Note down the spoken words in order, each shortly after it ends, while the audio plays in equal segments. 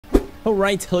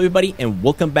Alright, hello everybody and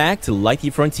welcome back to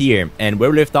Lightyear Frontier. And where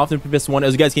we left off in the previous one,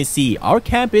 as you guys can see, our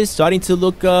camp is starting to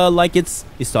look like it's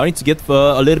starting to get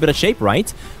a little bit of shape,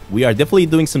 right? We are definitely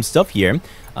doing some stuff here.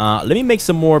 Let me make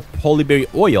some more polyberry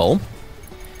oil.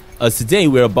 Today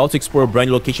we're about to explore a brand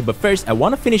new location, but first I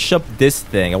want to finish up this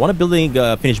thing. I want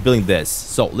to finish building this.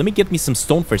 So let me get me some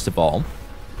stone first of all.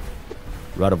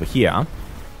 Right over here.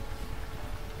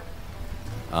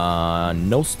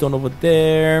 No stone over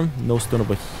there. No stone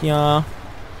over here.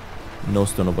 No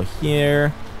stone over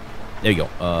here. There you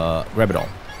go. Grab it all.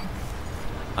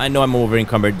 I know I'm over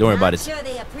encumbered. Don't worry about it. Sure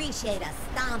they appreciate a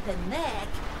stomping Mech.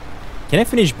 Can I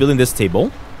finish building this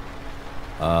table?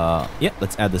 Yeah,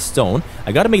 let's add the stone.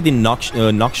 I gotta make the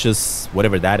noxious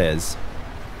whatever that is.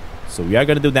 So we are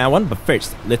gonna do that one. But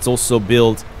first, let's also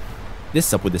build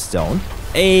this up with the stone.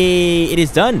 Hey, it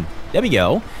is done. There we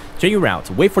go. Turn your route.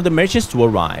 Wait for the merchants to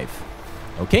arrive.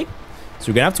 Okay?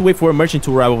 So we're gonna have to wait for a merchant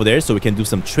to arrive over there so we can do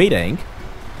some trading.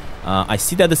 I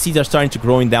see that the seeds are starting to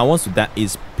grow in that one, so that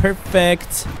is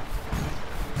perfect.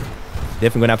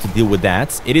 Definitely gonna have to deal with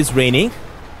that. It is raining.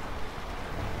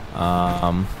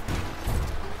 Let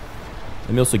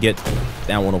me also get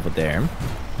that one over there.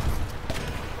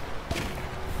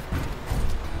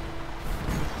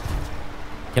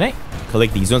 Can I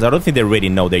collect these ones? I don't think they're ready.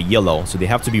 No, they're yellow, so they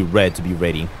have to be red to be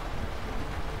ready.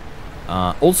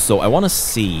 Also, I want to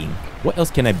see what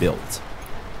else can I build.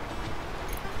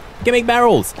 I can make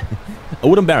barrels. A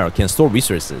wooden barrel can store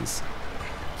resources.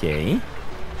 Okay.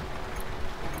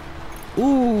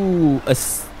 Ooh, a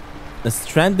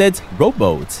stranded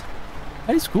rowboat.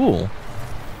 That is cool.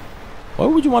 Why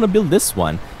would you want to build this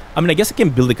one? I mean, I guess I can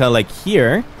build it kind of like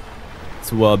here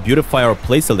to beautify our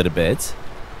place a little bit.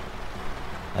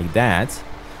 Like that.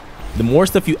 The more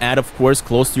stuff you add, of course,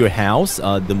 close to your house,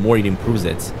 the more it improves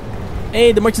it.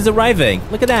 Hey, the merchant's arriving.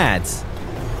 Look at that.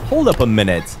 Hold up a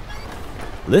minute.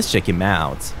 Let's check him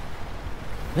out.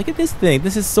 Look at this thing.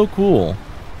 This is so cool.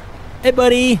 Hey,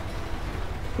 buddy.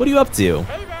 What are you up to?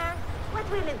 Hey there. What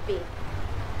will it be?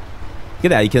 Look at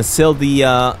that. You can sell the...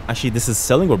 Actually, this is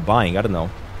selling or buying. I don't know.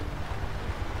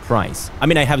 Price. I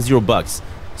mean, I have $0.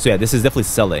 So yeah, this is definitely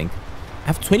selling. I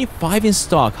have 25 in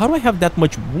stock. How do I have that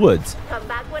much wood? Come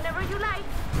back whenever you like.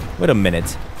 Wait a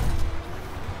minute.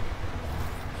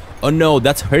 Oh no,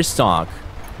 that's her stock.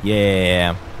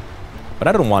 Yeah. But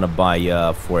I don't want to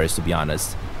buy forest, to be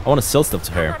honest. I want to sell stuff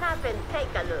to her. Come on up and take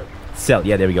a look. Sell.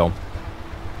 Yeah, there we go.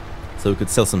 So we could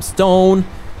sell some stone.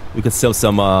 We could sell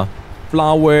some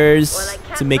flowers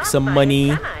to make some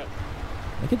money.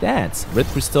 Look at that. Red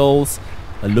crystals.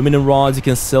 Aluminum rods. You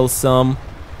can sell some.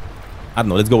 I don't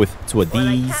know. Let's go with two of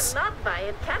these. I cannot buy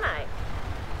it, can I?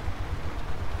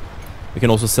 We can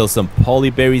also sell some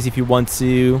polyberries if you want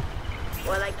to.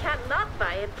 Well, I cannot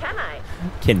buy it, can I?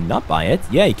 Cannot buy it?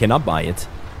 Yeah, you cannot buy it.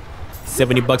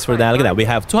 $70 for that. Look at that. We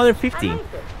have 250.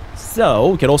 So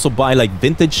we can also buy like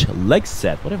vintage leg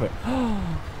set, whatever.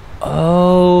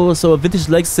 Oh, so a vintage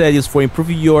leg set is for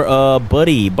improving your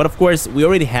buddy. But of course, we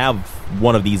already have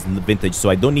one of these vintage, so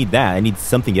I don't need that. I need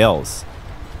something else.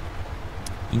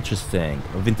 Interesting.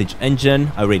 A vintage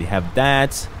engine. I already have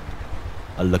that.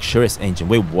 A luxurious engine.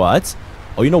 Wait, what?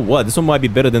 Oh, you know what? This one might be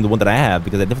better than the one that I have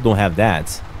because I definitely don't have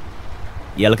that.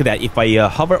 Yeah, look at that. If I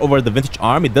hover over the vintage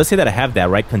arm, it does say that I have that,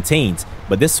 right? Contained.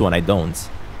 But this one, I don't.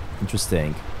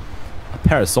 Interesting. A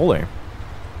parasolar.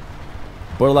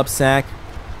 Burlap sack.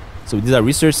 So these are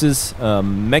resources,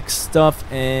 mech stuff,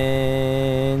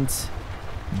 and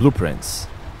blueprints.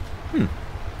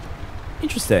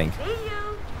 Interesting.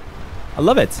 I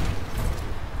love it.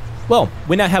 Well,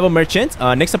 we now have a merchant.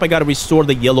 Next up, I gotta restore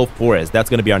the yellow forest. That's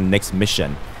gonna be our next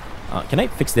mission. Can I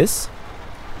fix this?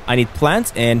 I need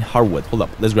plants and hardwood. Hold up,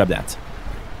 let's grab that.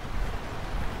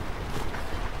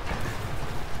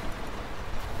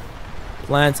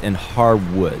 Plants and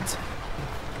hardwood.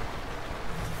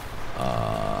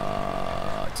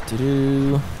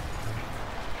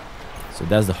 So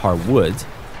that's the hardwood.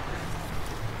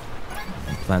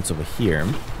 And plants over here.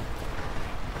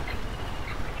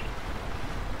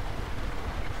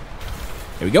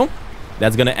 There we go.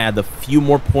 That's gonna add a few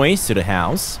more points to the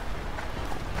house,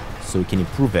 so we can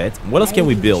improve it. What else can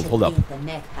we build? Hold up.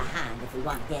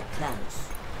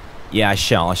 Yeah, I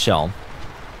shall.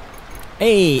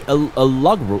 Hey, a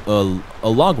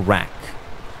log rack.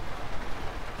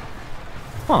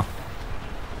 Huh.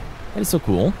 That is so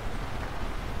cool.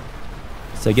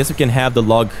 So I guess we can have the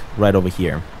log right over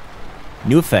here.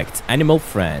 New effect, animal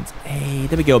friend. Hey,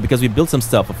 there we go. Because we built some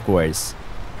stuff, of course.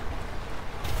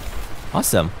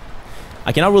 Awesome.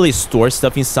 I cannot really store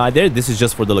stuff inside there. This is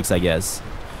just for the looks, I guess.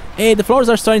 Hey, the flowers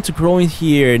are starting to grow in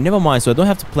here. Never mind, so I don't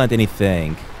have to plant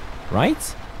anything.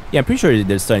 Right? Yeah, I'm pretty sure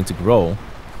they're starting to grow.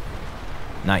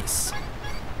 Nice.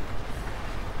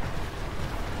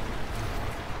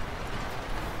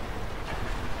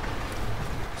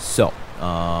 So,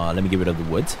 let me get rid of the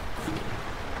wood.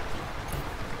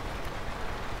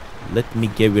 Let me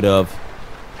get rid of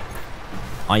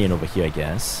iron over here, I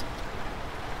guess.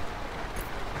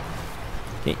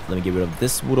 Okay, let me get rid of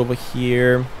this wood over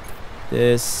here.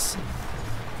 This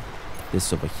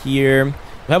over here.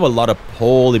 We have a lot of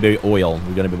polyberry oil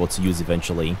we're gonna be able to use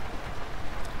eventually.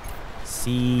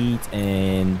 Seed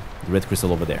and the red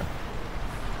crystal over there.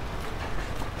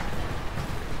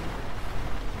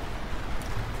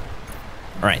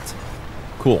 Alright,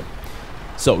 cool.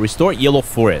 So, restore yellow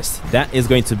forest. That is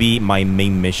going to be my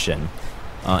main mission.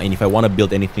 And if I want to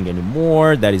build anything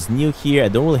anymore that is new here, I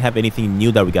don't really have anything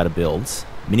new that we gotta build.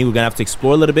 Meaning we're gonna have to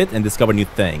explore a little bit and discover new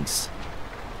things.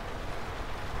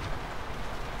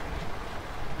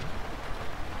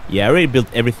 Yeah, I already built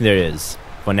everything there is.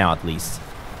 For now, at least.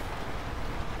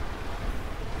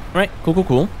 Alright,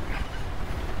 cool.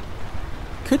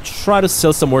 Could try to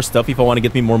sell some more stuff if I want to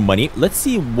get me more money. Let's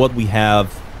see what we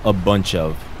have a bunch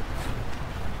of.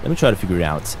 Let me try to figure it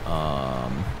out.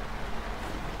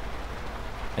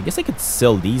 I guess I could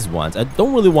sell these ones. I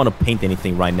don't really want to paint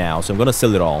anything right now, so I'm going to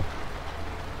sell it all.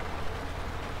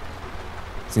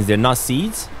 Since they're not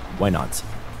seeds, why not?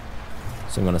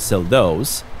 So I'm going to sell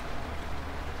those.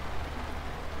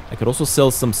 I could also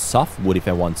sell some softwood if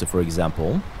I want to, for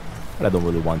example. But I don't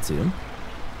really want to.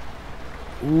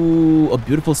 Ooh, a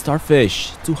beautiful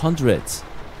starfish. 200.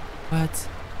 What?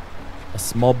 A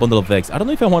small bundle of eggs. I don't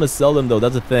know if I want to sell them though,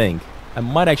 that's the thing. I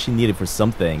might actually need it for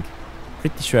something.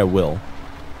 Pretty sure I will.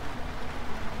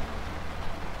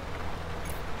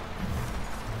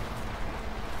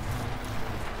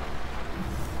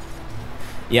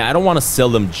 Yeah, I don't want to sell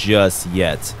them just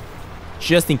yet.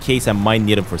 Just in case I might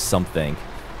need them for something.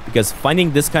 Because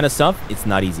finding this kind of stuff, it's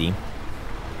not easy.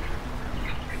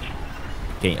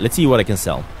 Okay, let's see what I can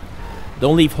sell.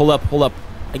 Don't leave, hold up.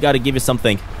 I gotta give you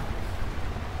something.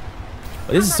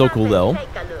 But this is so cool though.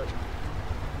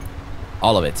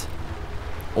 All of it.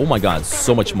 Oh my god,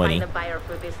 so much money.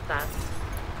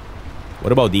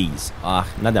 What about these?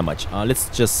 Not that much. Let's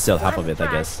just sell half of it,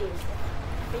 I guess.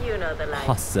 You know the line.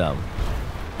 Awesome.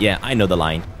 Yeah, I know the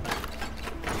line.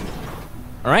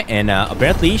 Alright, and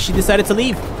apparently she decided to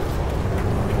leave.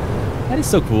 That is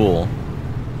so cool.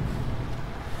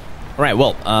 Alright,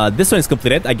 well, this one is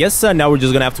completed. I guess now we're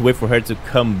just gonna have to wait for her to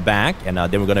come back, and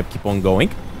then we're gonna keep on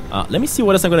going. Let me see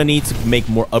what else I'm gonna need to make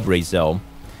more upgrades, though.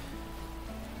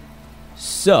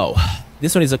 So,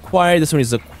 this one is acquired, this one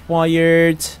is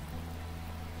acquired.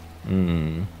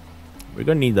 We're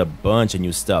gonna need a bunch of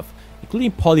new stuff,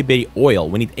 including polyberry oil.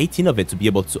 We need 18 of it to be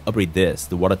able to upgrade this,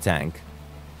 the water tank.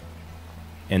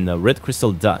 And the red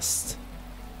crystal dust.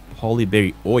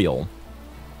 Polyberry oil.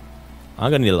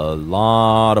 I'm gonna need a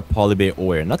lot of polyberry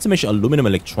oil. Not to mention aluminum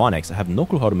electronics. I have no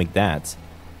clue how to make that.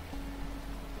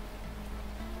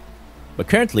 But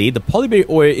currently, the polyberry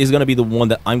oil is gonna be the one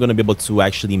that I'm gonna be able to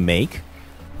actually make.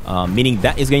 Meaning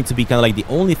that is going to be kind of like the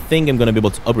only thing I'm gonna be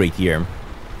able to upgrade here.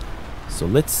 So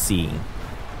let's see.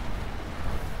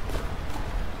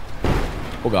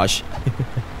 Oh gosh.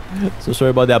 So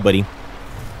sorry about that, buddy.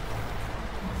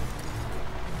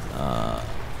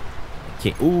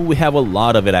 Okay, ooh, we have a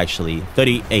lot of it actually.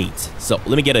 38. So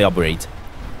let me get an upgrade.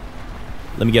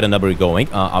 Let me get an upgrade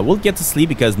going. I will get to sleep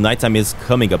because nighttime is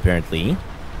coming apparently.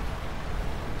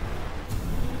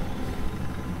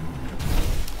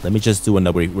 Let me just do an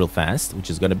upgrade real fast,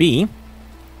 which is gonna be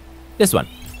this one.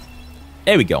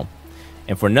 There we go.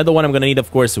 And for another one, I'm gonna need, of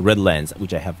course, red lens,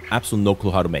 which I have absolutely no clue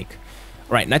how to make.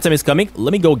 Alright, nighttime is coming.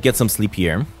 Let me go get some sleep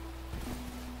here.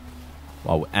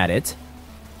 While we're at it.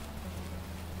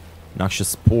 Noxious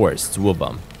spores, 2 of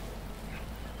them.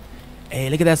 Hey,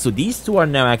 look at that. So these 2 are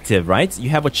now active, right? You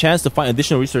have a chance to find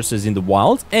additional resources in the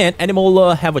wild, and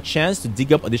animal have a chance to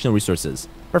dig up additional resources.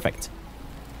 Perfect.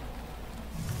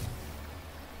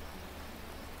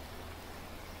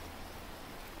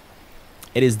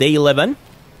 It is day 11.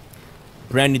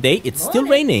 Brand new day. It's still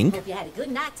raining. Hope you had a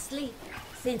good night's sleep.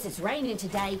 Since it's raining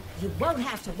today, you won't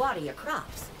have to water your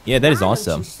crops. Yeah, that is Why don't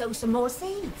awesome. you sow some more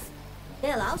seeds?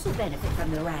 They'll also benefit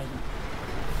from the rain.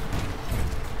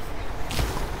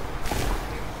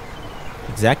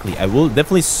 Exactly. I will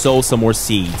definitely sow some more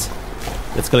seeds.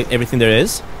 Let's collect everything there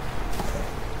is.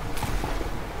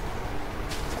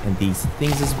 And these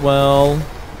things as well.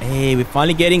 Hey, we're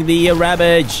finally getting the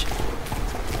rabbage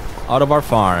out of our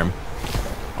farm.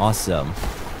 Awesome.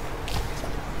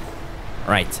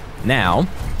 Right, now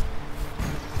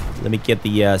let me get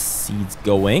the seeds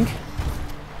going.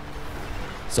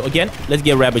 So again, let's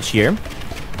get rabbage here.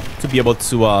 to be able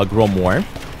to grow more.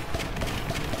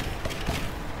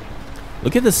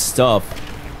 Look at this stuff.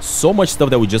 So much stuff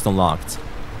that we just unlocked.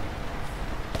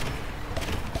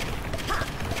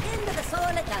 Into the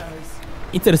soil it goes.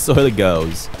 Into the soil it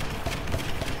goes.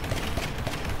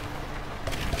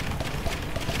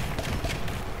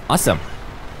 Awesome.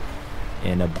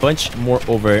 And a bunch more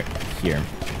over here.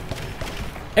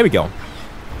 There we go.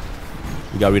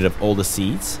 We got rid of all the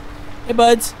seeds. Hey,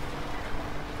 buds.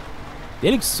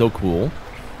 They look so cool.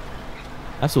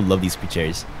 I also love these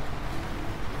creatures.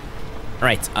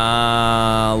 Alright,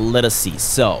 let us see.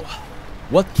 So,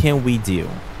 what can we do?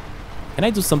 Can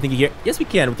I do something here? Yes, we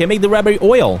can. We can make the raspberry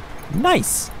oil.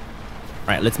 Nice.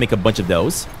 Alright, let's make a bunch of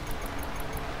those.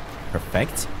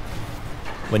 Perfect.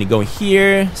 When you go in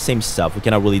here, same stuff. We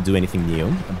cannot really do anything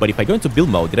new. But if I go into build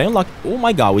mode, did I unlock... Oh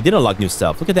my god, we did unlock new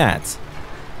stuff. Look at that.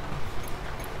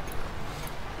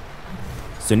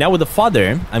 So now with the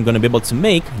fodder, I'm going to be able to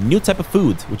make new type of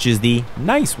food, which is the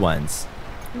nice ones.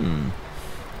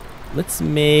 Let's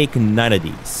make 9 of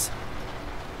these.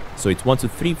 So it's 1, 2,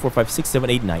 3, 4, 5, 6, 7,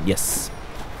 8, 9. Yes.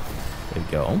 There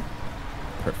we go.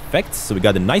 Perfect. So we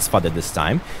got the nice fodder this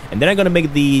time. And then I'm going to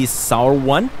make the sour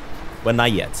one, but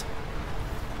not yet.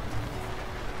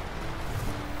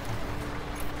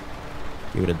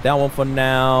 Get rid of that one for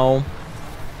now.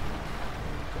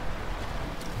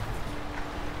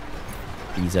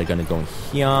 These are gonna go in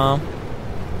here.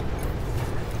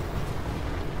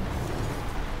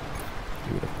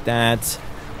 Get rid of that.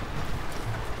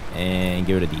 And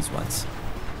get rid of these ones.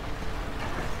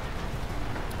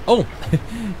 Oh,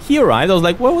 he arrived. I was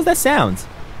like, what was that sound?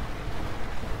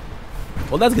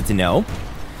 Well, that's good to know.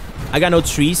 I got no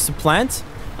trees to plant.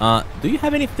 Do you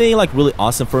have anything like really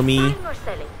awesome for me? Buying or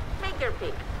selling? Make your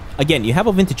pick. Again, you have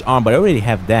a vintage arm, but I already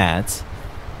have that.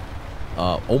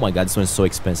 Oh my god, this one is so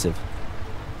expensive.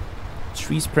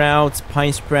 Tree sprouts,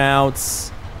 pine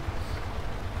sprouts,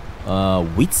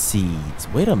 wheat seeds.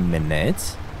 Wait a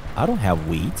minute, I don't have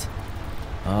wheat.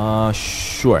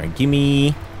 Sure, give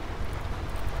me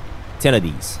 10 of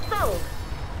these. Sold.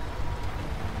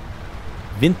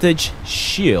 Vintage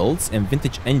shields and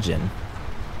vintage engine.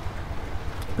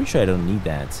 Pretty sure I don't need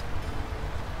that.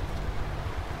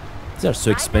 These are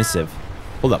so expensive.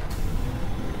 Hold up.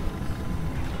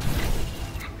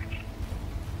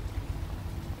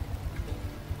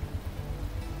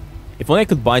 If only I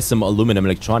could buy some aluminum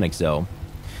electronics though.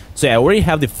 So yeah, I already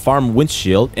have the farm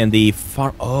windshield and the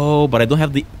farm... Oh, but I don't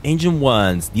have the engine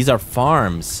ones. These are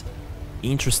farms.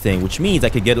 Interesting, which means I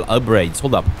could get upgrades.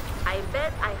 Hold up. I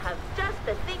bet I have just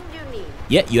the thing you need.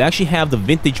 Yeah, you actually have the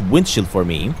vintage windshield for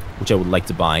me, which I would like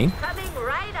to buy. Coming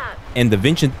right up. And the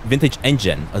vintage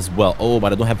engine as well. Oh,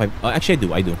 but I don't have...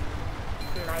 actually, I do.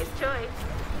 Nice choice.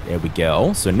 There we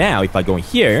go. So now, if I go in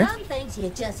here... Some things you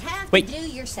just have Wait. to do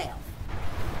yourself.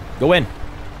 Go in.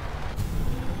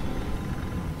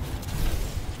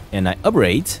 And I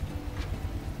upgrade.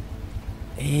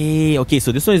 Hey, okay,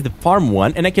 so this one is the farm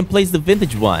one, and I can place the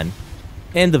vintage one.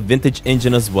 And the vintage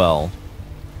engine as well.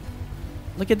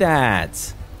 Look at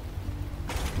that.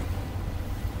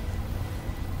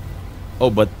 Oh,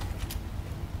 but...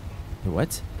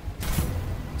 What?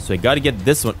 So I gotta get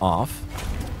this one off.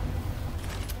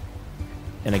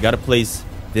 And I gotta place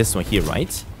this one here,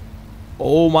 right?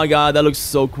 Oh my god, that looks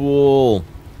so cool.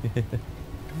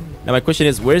 Now my question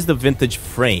is, where's the vintage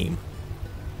frame?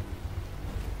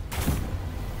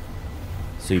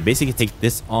 So you basically take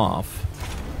this off.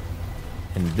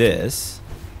 And this.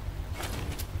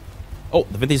 Oh,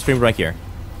 the vintage frame right here.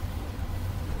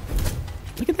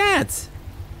 Look at that.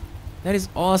 That is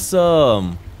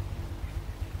awesome.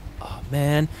 Oh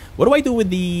man. What do I do with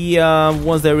the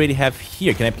ones that I already have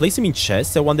here? Can I place them in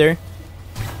chests, I wonder?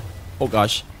 Oh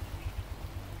gosh.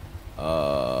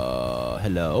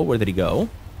 Hello, where did he go?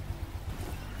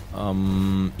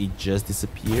 It just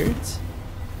disappeared.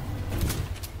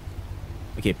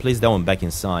 Okay, place that one back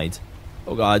inside.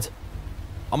 Oh god.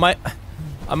 I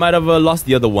might have lost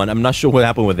the other one. I'm not sure what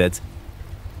happened with it.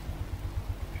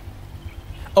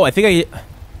 Oh, I think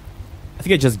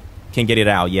I just can get it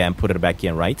out, yeah, and put it back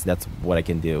in, right? That's what I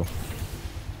can do.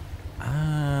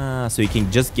 Ah, so you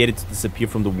can just get it to disappear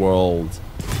from the world.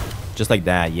 Just like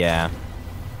that, yeah.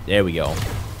 There we go.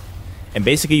 And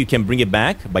basically you can bring it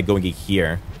back by going in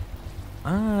here.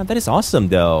 Ah, that is awesome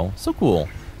though. So cool.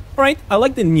 Alright, I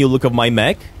like the new look of my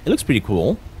mech. It looks pretty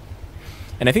cool.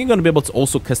 And I think I'm going to be able to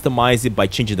also customize it by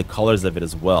changing the colors of it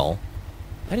as well.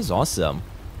 That is awesome.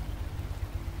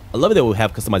 I love it that we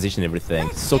have customization and everything.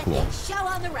 Let's So get cool. this show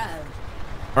on the road.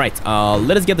 Alright,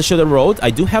 let us get the show on the road.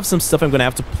 I do have some stuff I'm going to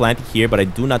have to plant here, but I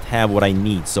do not have what I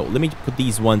need. So let me put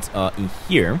these ones in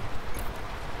here.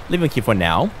 Leave them here for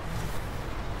now.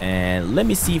 And let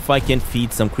me see if I can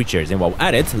feed some creatures. And while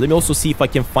at it, let me also see if I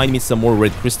can find me some more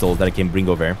red crystals that I can bring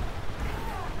over.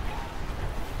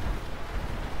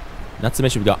 Not to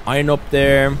mention we got iron up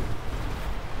there.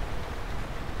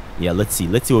 Yeah, let's see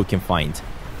what we can find.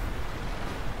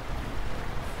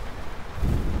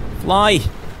 Fly!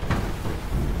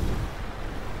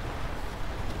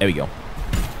 There we go.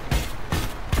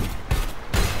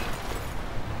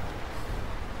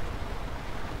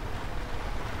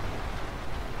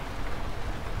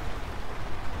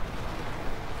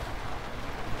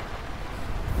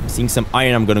 Seeing some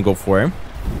iron, I'm gonna go for. And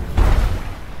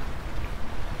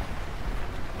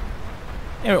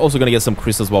we're also gonna get some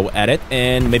crystals while we're at it,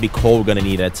 and maybe coal, we're gonna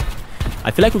need it.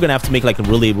 I feel like we're gonna have to make like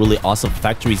really awesome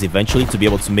factories eventually to be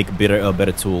able to make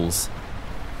better tools.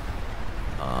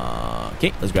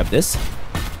 Okay, let's grab this.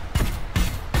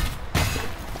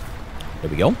 There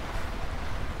we go.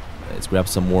 Let's grab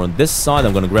some more on this side.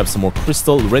 I'm gonna grab some more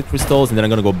red crystals, and then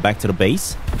I'm gonna go back to the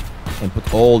base and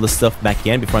put all the stuff back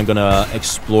in before I'm gonna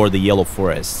explore the yellow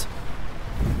forest.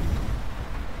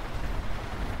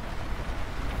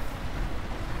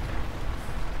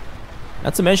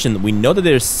 Not to mention, we know that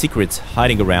there's secrets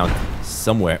hiding around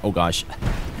somewhere. Oh gosh,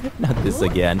 not this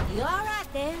again. You all right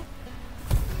there?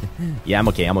 Yeah, I'm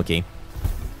okay.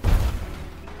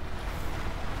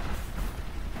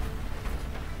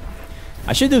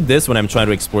 I should do this when I'm trying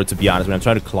to explore, to be honest, when I'm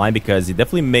trying to climb, because it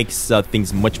definitely makes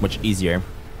things much easier.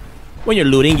 When you're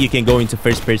looting, you can go into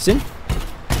first person.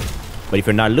 But if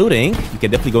you're not looting, you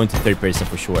can definitely go into third person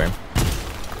for sure.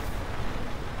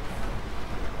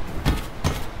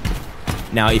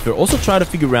 Now, if you're also trying to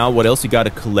figure out what else you gotta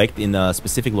collect in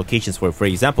specific locations for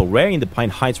example, we're in the Pine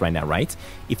Heights right now, right?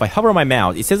 If I hover on my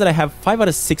mouse, it says that I have 5 out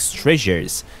of 6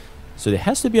 treasures. So there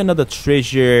has to be another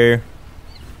treasure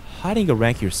hiding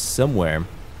around here somewhere.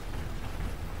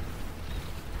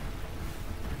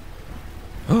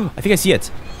 Oh, I think I see it.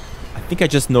 I think I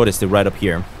just noticed it right up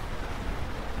here.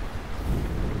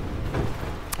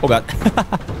 Oh god.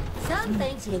 Some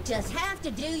things you just have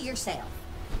to do yourself.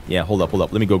 Yeah, hold up.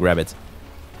 Let me go grab it.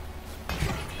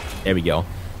 There we go.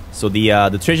 So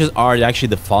the treasures are actually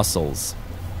the fossils.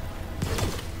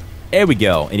 There we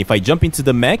go. And if I jump into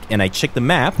the mech and I check the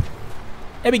map,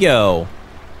 there we go.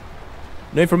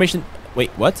 No information. Wait,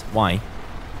 what? Why?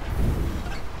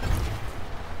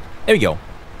 There we go.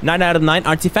 9 out of 9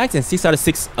 artifacts and 6 out of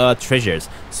 6 treasures.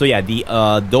 So yeah,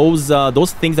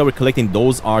 those things that we're collecting,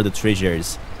 those are the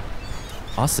treasures.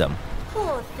 Awesome.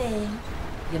 Poor thing.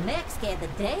 Your mech scared the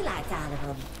daylights out of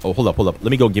him. Oh, hold up.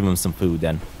 Let me go give him some food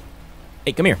then.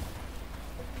 Hey, come here.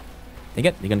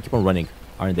 They're gonna keep on running,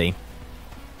 aren't they?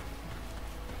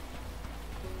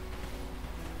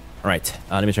 Alright,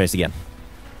 let me try this again.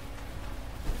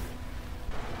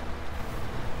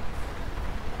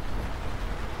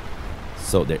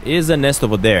 So there is a nest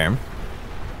over there.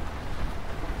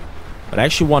 But I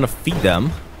actually want to feed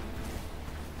them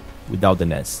without the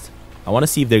nest. I want to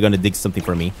see if they're gonna dig something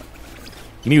for me.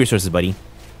 Give me resources, buddy.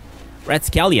 Red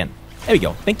Scallion. There we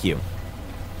go. Thank you.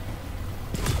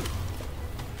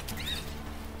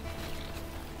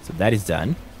 So that is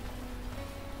done.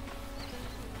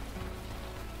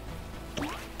 There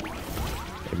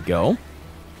we go.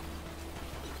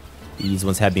 These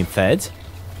ones have been fed.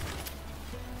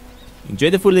 Enjoy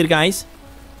the food, little guys.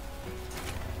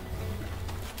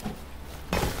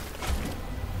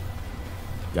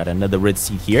 Got another red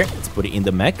seed here. Let's put it in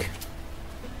the mech.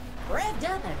 Revved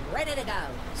up and ready to go.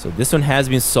 So this one has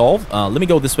been solved. Let me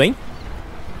go this way.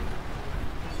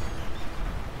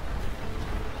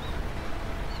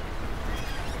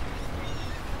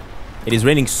 It is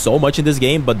raining so much in this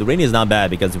game, but the rain is not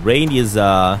bad because rain is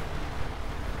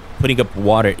putting up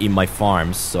water in my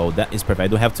farms, so that is perfect. I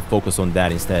don't have to focus on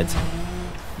that instead.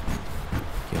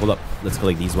 Okay, hold up. Let's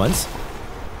collect these ones.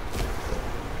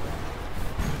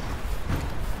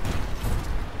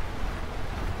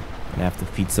 I have to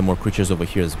feed some more creatures over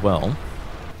here as well.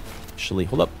 Actually,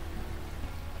 hold up.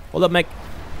 Hold up, Mech.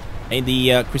 I need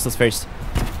the crystals first.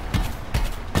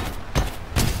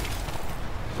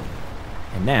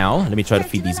 And now, let me try to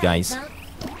feed these guys.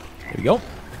 There we go.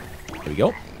 There we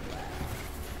go.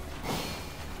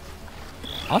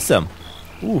 Awesome.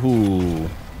 Ooh.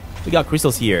 We got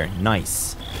crystals here.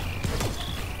 Nice.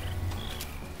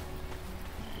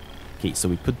 Okay, so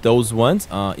we put those ones.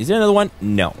 Is there another one?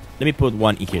 No. Let me put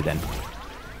one in here then.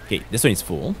 Okay, this one is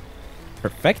full.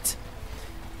 Perfect.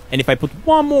 And if I put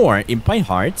one more in Pine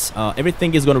Hearts,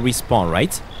 everything is gonna respawn,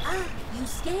 right? Ah, you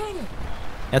scared it.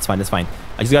 That's fine, that's fine.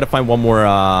 I just gotta find one more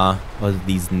of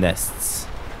these nests.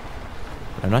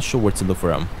 I'm not sure where to look for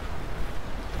them.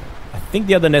 I think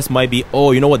the other nest might be...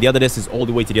 Oh, you know what? The other nest is all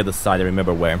the way to the other side. I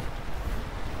remember where.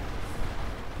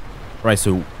 Right,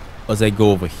 so as I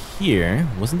go over here,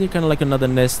 wasn't there kind of like another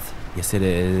nest? Yes, it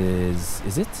is.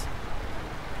 Is it?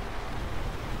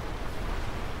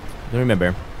 Don't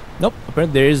remember. Nope,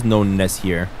 apparently there is no nest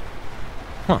here.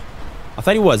 Huh. I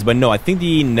thought it was, but no, I think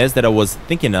the nest that I was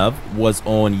thinking of was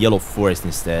on Yellow Forest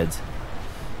instead.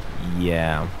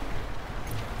 Yeah.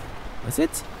 That's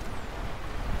it?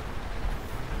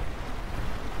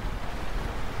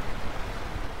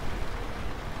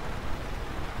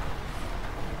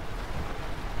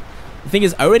 The thing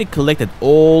is, I already collected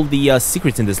all the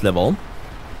secrets in this level.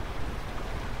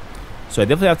 So I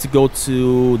definitely have to go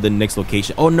to the next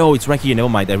location. Oh no, it's right here. Never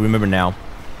mind. I remember now.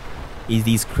 It's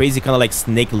these crazy kind of like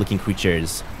snake-looking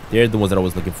creatures. They're the ones that I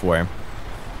was looking for.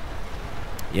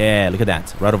 Yeah, look at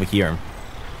that. Right over here.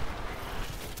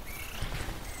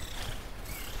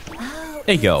 Oh,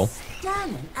 There you go.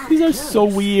 stunning up These are close. so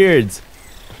weird.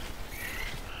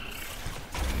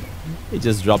 They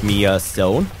just dropped me a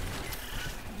stone.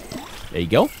 There you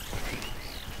go.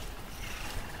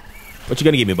 What you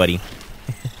gonna give me, buddy?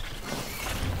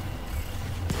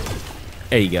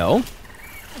 There you go.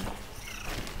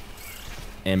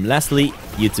 And lastly,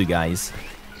 you two guys.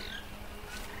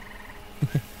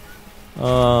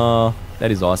 Oh, that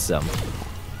is awesome.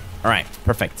 Alright,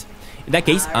 perfect. In that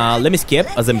case, let me skip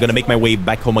as I'm gonna make my way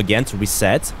back home again to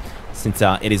reset since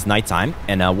it is nighttime.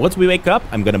 And once we wake up,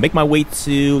 I'm gonna make my way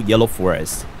to Yellow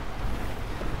Forest.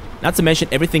 Not to mention,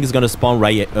 everything is gonna spawn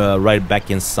right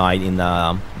back inside in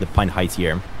the Pine Heights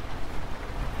here.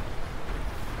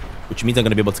 Which means I'm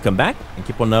gonna be able to come back and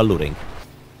keep on looting.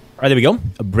 Alright, there we go.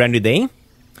 A brand new day.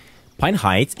 Pine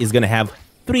Heights is gonna have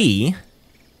 3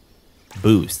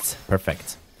 boosts.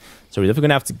 Perfect. So we're definitely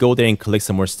gonna have to go there and collect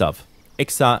some more stuff.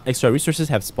 Extra resources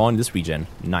have spawned in this region.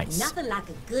 Nice. Nothing like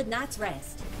a good night's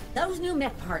rest. Those new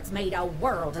mech parts made a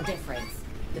world of difference.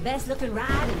 The best looking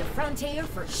ride in the frontier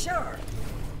for sure.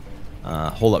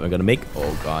 Hold up, I'm gonna make...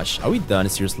 Oh gosh, are we done?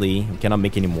 Seriously? We cannot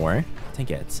make any more? Dang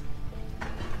it.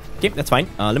 Okay, that's fine.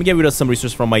 Let me get rid of some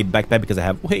resources from my backpack because I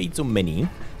have way too many.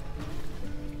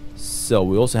 So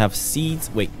we also have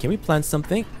seeds. Wait, can we plant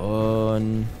something?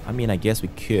 I mean, I guess we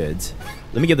could.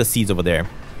 Let me get the seeds over there.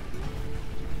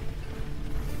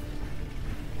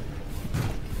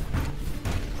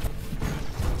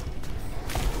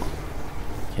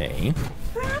 Okay.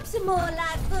 Perhaps a more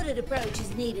light-footed approach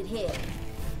is needed here.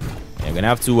 I'm gonna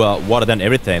have to water down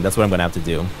everything. That's what I'm gonna have to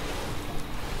do.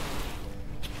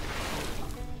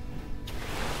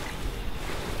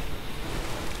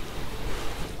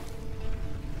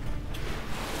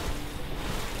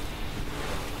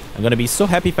 I'm gonna be so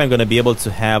happy if I'm gonna be able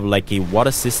to have like a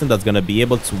water system that's gonna be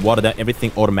able to water down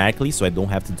everything automatically so I don't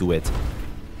have to do it.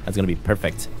 That's gonna be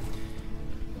perfect.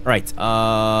 Alright,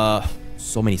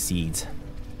 so many seeds.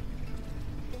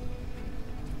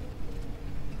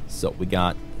 So we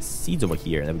got seeds over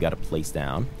here that we gotta place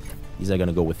down. These are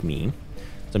gonna go with me.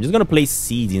 So I'm just gonna place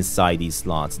seeds inside these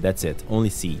slots. That's it. Only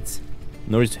seeds.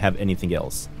 No reason to have anything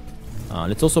else.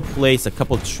 Let's also place a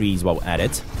couple trees while at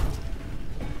it.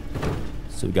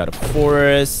 So we got a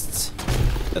forest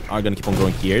that are gonna keep on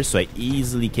growing here, so I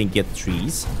easily can get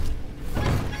trees.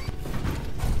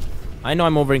 I know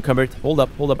I'm over encumbered. Hold up,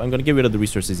 hold up. I'm gonna get rid of the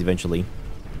resources eventually.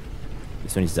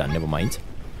 This one is done. Never mind.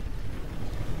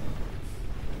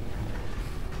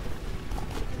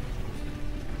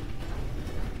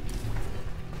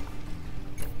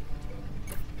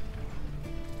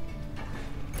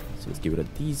 So let's get rid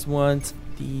of these ones.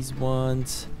 These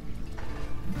ones.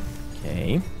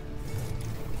 Okay.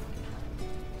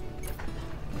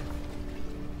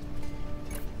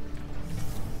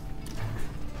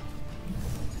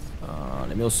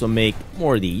 Let me also make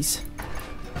more of these.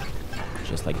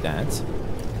 Just like that.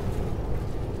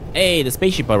 Hey, the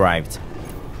spaceship arrived.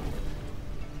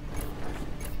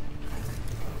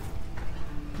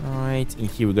 Alright, in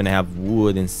here we're gonna have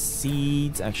wood and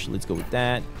seeds. Actually, let's go with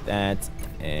that,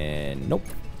 and nope.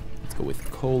 Let's go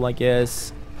with coal, I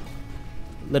guess.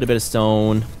 A little bit of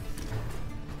stone.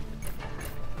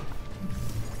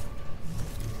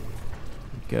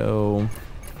 Go.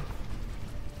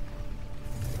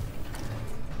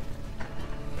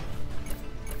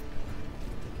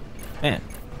 Man,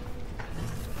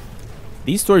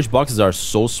 these storage boxes are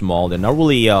so small. They're not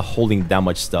really holding that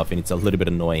much stuff, and it's a little bit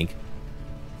annoying.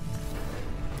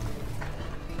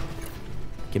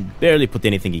 Can barely put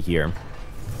anything in here.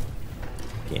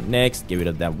 Okay, next, get rid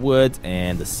of that wood,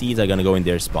 and the seeds are gonna go in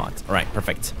their spot. All right,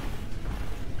 perfect.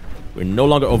 We're no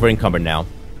longer over encumbered now.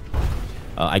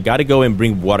 I gotta go and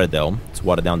bring water though to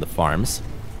water down the farms.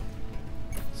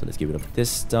 So let's get rid of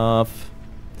this stuff.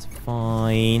 It's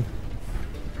fine.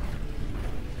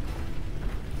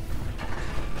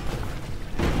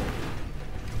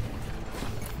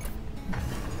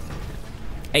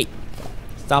 Hey,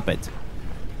 stop it.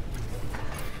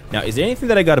 Now, is there anything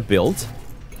that I gotta build?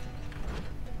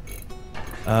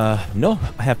 No,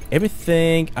 I have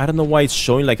everything. I don't know why it's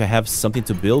showing like I have something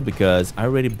to build because I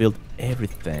already built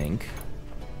everything.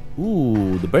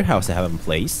 Ooh, the birdhouse I haven't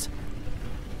placed.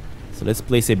 So let's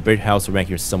place a birdhouse around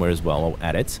here somewhere as well. I'll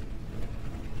add it.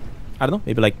 I don't know,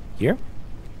 maybe like here?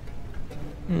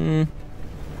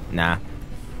 Nah.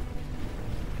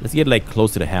 Let's get like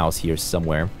close to the house here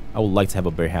somewhere. I would like to have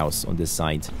a birdhouse on this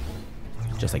side.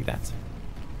 Just like that.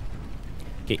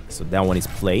 Okay, so that one is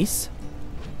placed.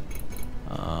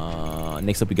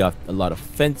 Next up, we got a lot of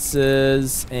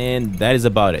fences, and that is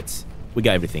about it. We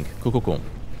got everything. Cool, cool, cool.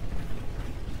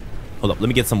 Hold up, let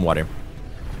me get some water.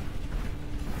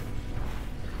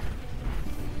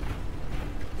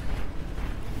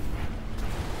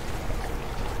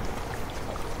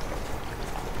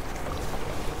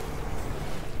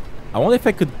 I wonder if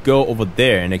I could go over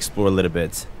there and explore a little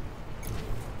bit.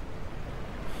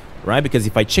 Right, because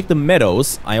if I check the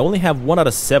meadows, I only have 1 out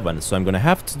of 7, so I'm gonna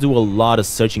have to do a lot of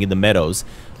searching in the meadows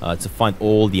to find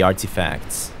all the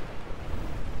artifacts.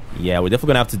 Yeah, we're definitely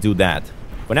gonna have to do that.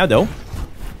 For now, though,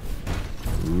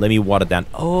 let me water down.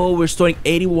 Oh, we're storing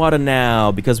 80 water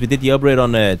now because we did the upgrade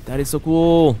on it. That is so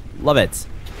cool. Love it.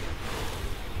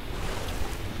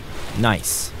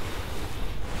 Nice.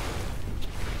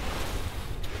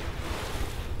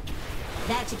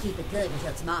 That should keep it good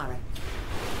until tomorrow.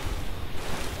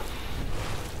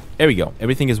 There we go.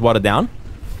 Everything is watered down.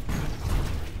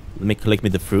 Let me collect me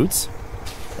the fruits.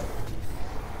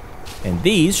 And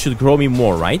these should grow me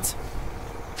more, right?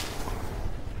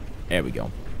 There we go.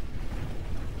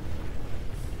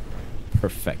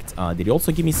 Perfect. Did it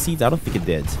also give me seeds? I don't think it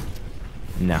did.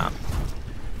 Nah.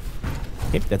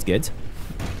 Okay, that's good.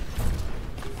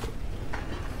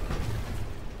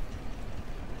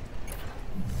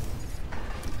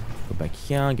 Back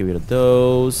here, get rid of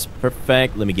those.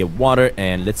 Perfect. Let me get water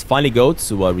and let's finally go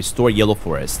to restore yellow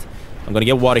forest. I'm gonna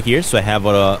get water here so I have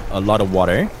a lot of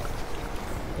water.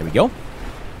 There we go.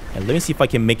 And let me see if I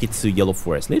can make it to yellow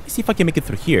forest. Let me see if I can make it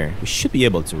through here. We should be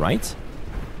able to, right?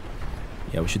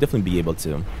 Yeah, we should definitely be able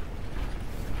to.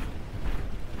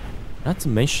 Not to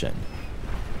mention.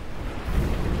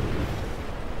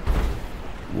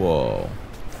 Whoa.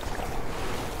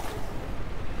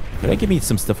 Could I give me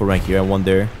some stuff around here, I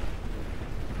wonder?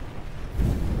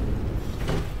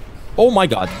 Oh my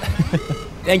god.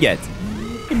 Dang it.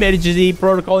 Emergency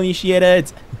protocol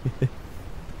initiated.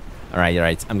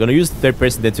 Alright. I'm gonna use third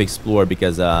person then to explore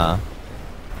because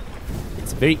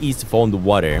it's very easy to fall in the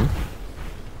water.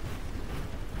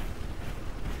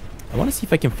 I want to see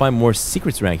if I can find more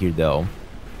secrets around here though.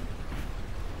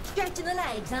 Stretching the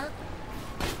legs, huh?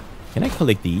 Can I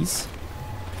collect these?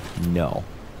 No.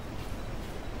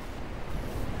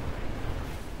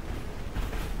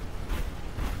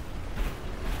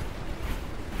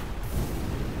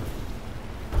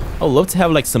 I would love to have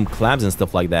like some clams and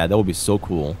stuff like that. That would be so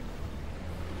cool.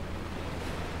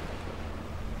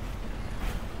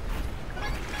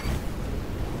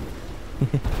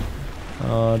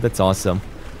 Oh, that's awesome.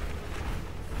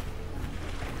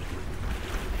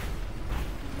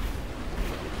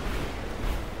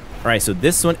 Alright, so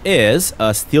this one is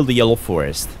still the yellow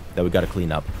forest that we gotta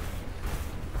clean up.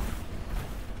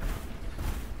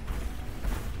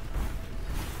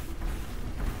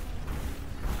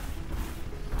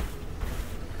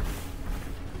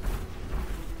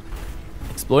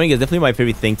 Exploring is definitely my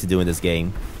favorite thing to do in this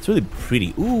game. It's really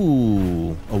pretty.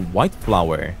 Ooh, a white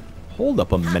flower. Hold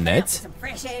up a minute. Some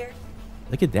fresh air.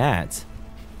 Look at that.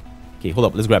 Okay, hold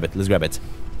up. Let's grab it. Let's grab it.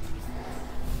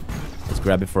 Let's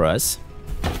grab it for us.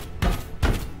 There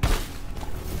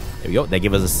we go. That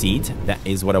gave us a seed. That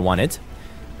is what I wanted.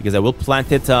 Because I will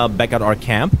plant it back at our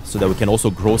camp so that we can also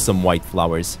grow some white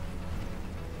flowers.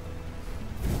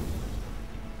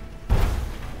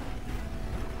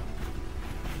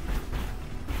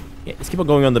 Yeah, let's keep on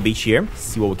going on the beach here.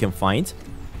 See what we can find.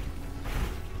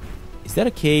 Is that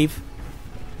a cave?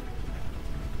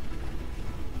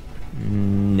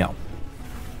 No.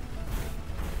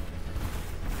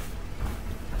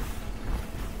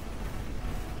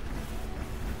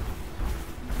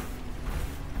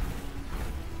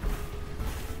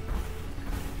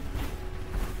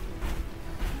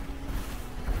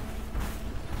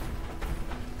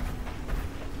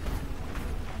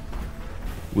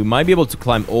 We might be able to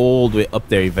climb all the way up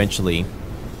there eventually.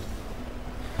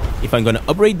 If I'm gonna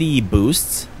upgrade the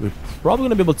boosts, we're probably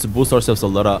gonna be able to boost ourselves a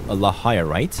lot higher,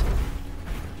 right?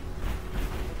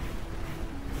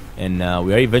 And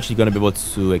we are eventually gonna be able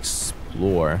to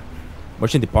explore.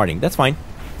 Merchant departing, that's fine.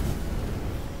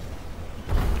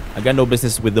 I got no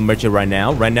business with the merchant right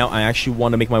now. Right now, I actually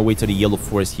want to make my way to the yellow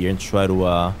forest here and try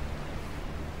to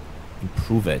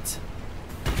improve it.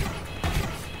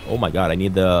 Oh my god, I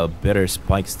need the better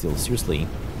spike still. Seriously.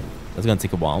 That's gonna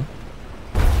take a while.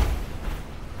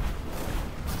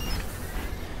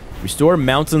 Restore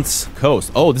mountains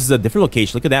coast. Oh, this is a different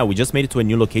location. Look at that. We just made it to a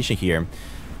new location here.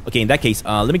 Okay, in that case,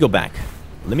 let me go back.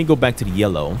 Let me go back to the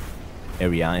yellow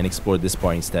area and explore this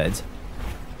part instead.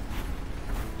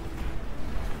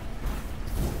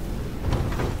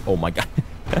 Oh my god.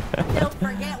 Don't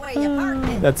forget where you parked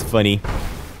it. That's funny.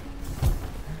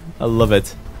 I love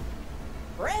it.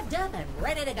 Revved up and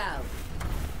ready to go.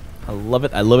 I love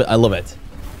it. I love it. I love it.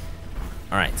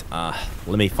 All right.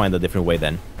 Let me find a different way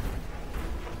then.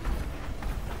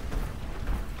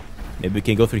 Maybe we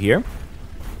can go through here.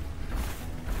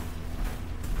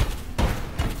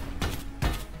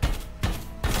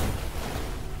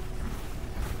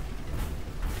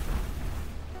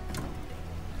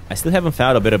 I still haven't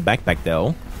found a better backpack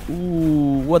though.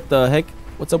 Ooh, what the heck?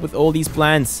 What's up with all these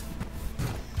plants?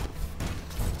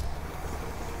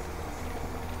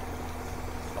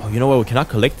 Oh, you know what? We cannot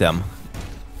collect them.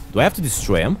 Do I have to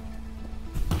destroy them?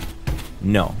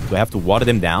 No. Do I have to water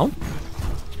them down?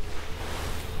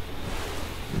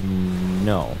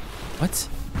 No. What?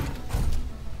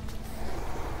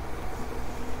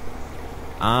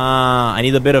 Ah, I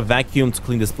need a bit of vacuum to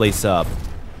clean this place up.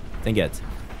 Dang it.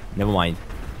 Never mind.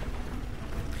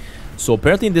 So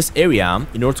apparently in this area,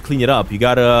 in order to clean it up, you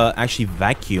gotta actually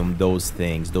vacuum those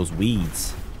things, those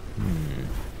weeds.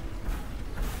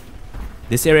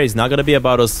 This area is not gonna be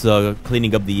about us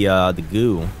cleaning up the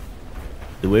goo.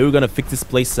 The way we're gonna fix this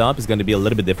place up is gonna be a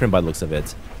little bit different by the looks of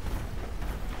it.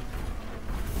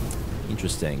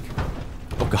 Interesting.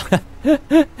 Oh god. Whoa,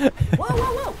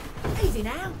 whoa, whoa. Easy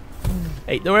now.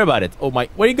 Hey, don't worry about it. Oh my,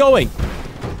 where are you going?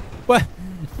 What?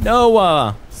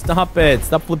 No, stop it.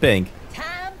 Stop flipping.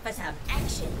 Time for some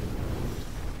action.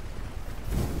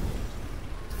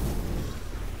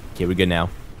 Okay, we're good now.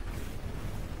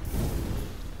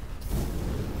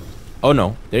 Oh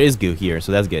no, there is goo here,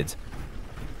 so that's good.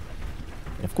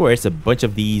 And of course, a bunch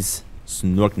of these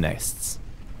snork nests.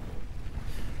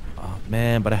 Oh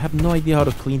man, but I have no idea how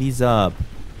to clean these up.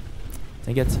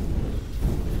 Dang it.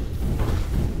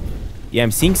 Yeah,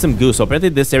 I'm seeing some goo. So apparently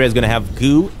this area is gonna have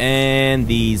goo and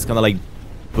these kind of like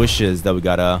bushes that we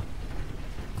gotta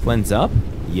cleanse up.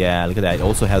 Yeah, look at that. It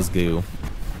also has goo.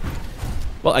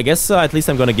 Well, I guess at least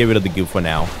I'm gonna get rid of the goo for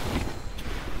now,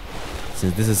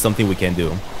 since this is something we can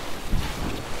do.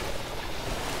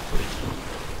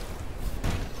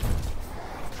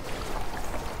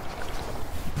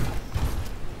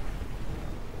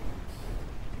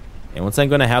 And once I'm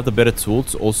gonna have the better tool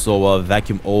to also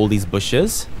vacuum all these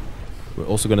bushes, we're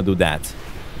also gonna do that.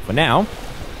 For now,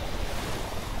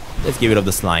 let's get rid of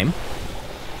the slime.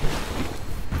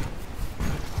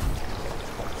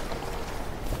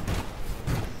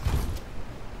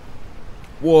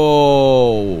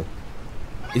 Whoa!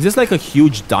 Is this like a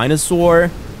huge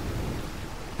dinosaur?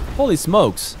 Holy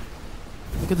smokes!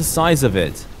 Look at the size of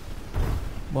it.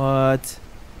 What?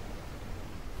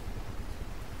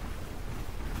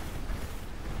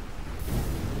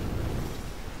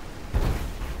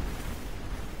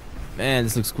 Man,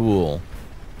 this looks cool.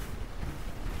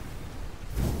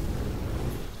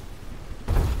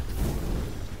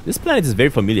 This planet is very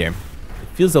familiar. It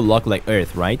feels a lot like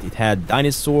Earth, right? It had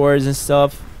dinosaurs and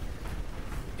stuff.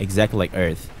 Exactly like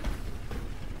Earth.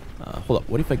 Hold up,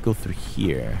 what if I go through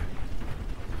here?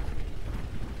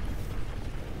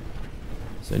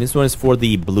 So this one is for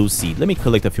the blue seed. Let me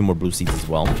collect a few more blue seeds as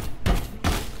well.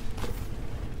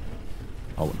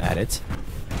 I'll add it.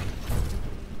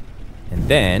 And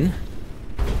then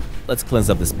let's cleanse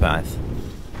up this path.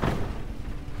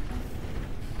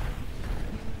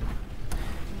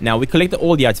 Now we collected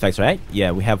all the artifacts, right?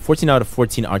 Yeah, we have 14 out of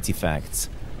 14 artifacts.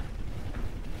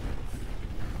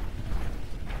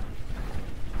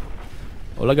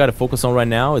 All I gotta focus on right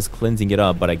now is cleansing it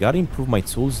up, but I gotta improve my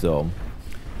tools though.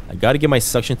 I gotta get my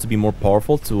suction to be more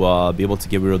powerful to be able to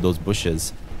get rid of those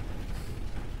bushes.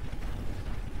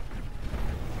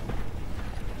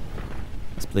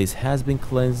 This place has been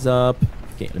cleansed up.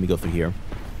 Okay, let me go through here.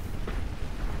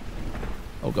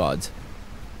 Oh god.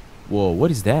 Whoa,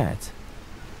 what is that?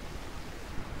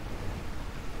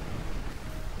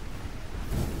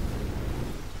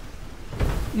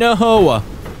 No!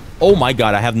 Oh my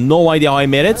god, I have no idea how I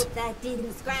made it. Hope that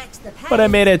didn't scratch the paint. But I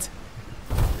made it.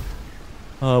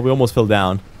 We almost fell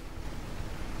down.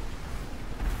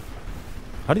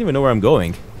 I don't even know where I'm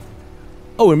going.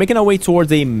 Oh, we're making our way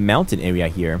towards a mountain area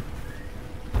here.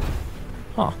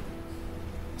 Huh.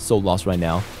 So lost right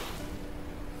now.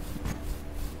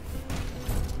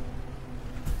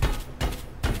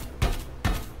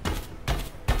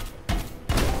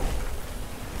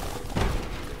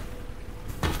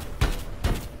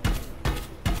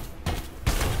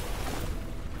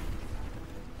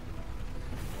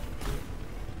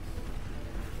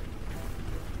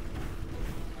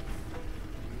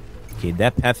 Okay,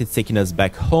 that path is taking us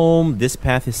back home. This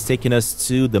path is taking us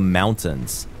to the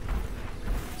mountains.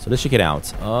 So let's check it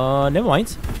out. Never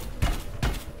mind.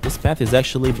 This path is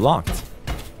actually blocked.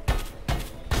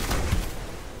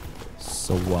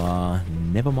 So,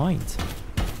 never mind.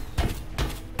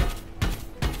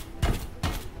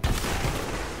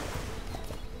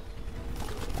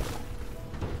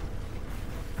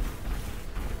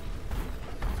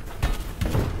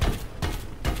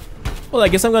 Well, I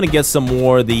guess I'm gonna get some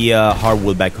more of the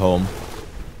hardwood back home,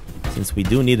 since we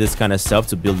do need this kind of stuff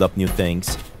to build up new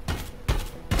things.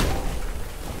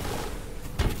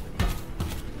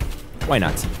 Why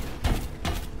not?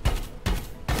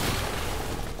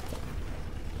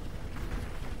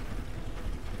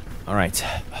 Alright.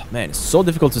 Oh, man, it's so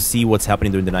difficult to see what's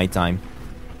happening during the nighttime.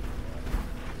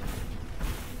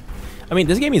 I mean,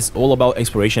 this game is all about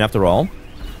exploration after all.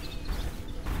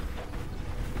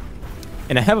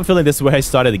 And I have a feeling this is where I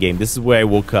started the game. This is where I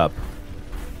woke up.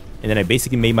 And then I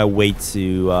basically made my way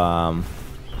to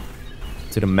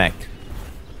the Mech.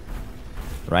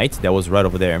 Right? That was right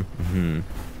over there. Mm-hmm.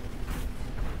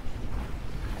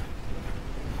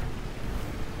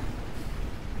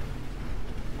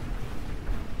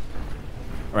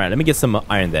 Alright, let me get some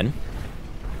iron then.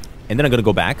 And then I'm gonna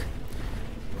go back.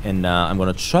 And I'm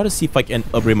gonna try to see if I can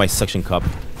upgrade my suction cup.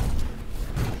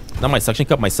 Not my suction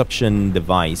cup, my suction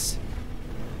device.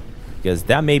 Because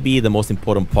that may be the most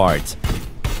important part.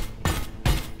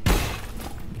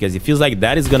 Because it feels like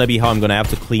that is gonna be how I'm gonna have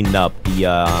to clean up the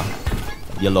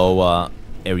yellow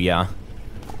area.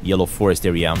 Yellow forest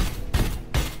area.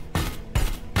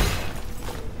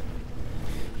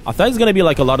 I thought it's gonna be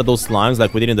like a lot of those slimes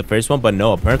like we did in the first one, but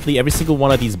no, apparently every single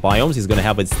one of these biomes is gonna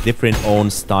have its different own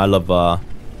style of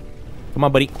come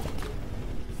on, buddy.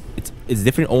 It's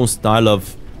different own style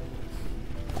of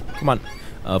come on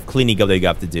of cleaning up that you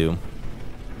have to do.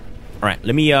 Alright,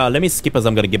 let me skip as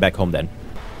I'm gonna get back home then.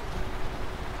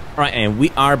 Alright, and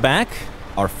we are back.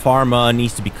 Our farm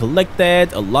needs to be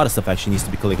collected. A lot of stuff actually needs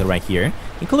to be collected right here,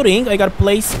 including I gotta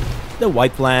place the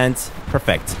white plant.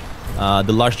 Perfect.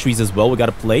 The large trees as well we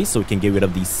gotta place so we can get rid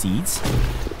of these seeds.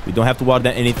 We don't have to water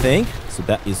that anything, so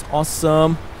that is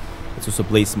awesome. Let's also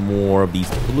place more of these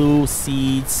blue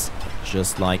seeds,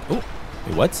 just like oh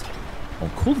wait, what? On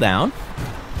cooldown?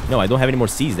 No, I don't have any more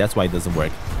seeds, that's why it doesn't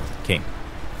work. Okay,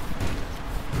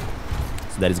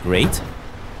 so that is great.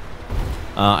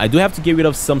 I do have to get rid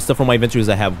of some stuff from my inventories.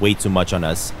 I have way too much on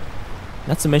us.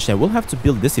 Not to mention I will have to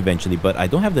build this eventually, but I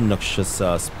don't have the noxious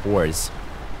spores.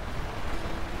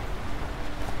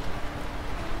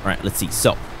 Alright, let's see.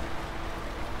 So,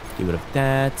 get rid of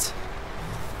that.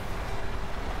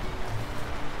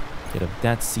 Get rid of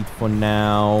that seed for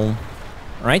now.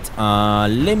 Alright,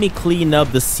 let me clean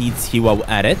up the seeds here while we're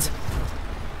at it.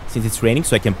 Since it's raining,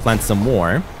 so I can plant some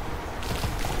more.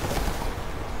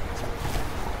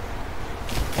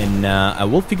 And I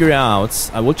will figure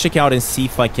out, I will check out and see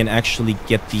if I can actually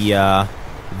get the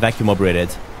vacuum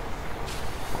upgraded.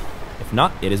 If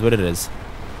not, it is what it is.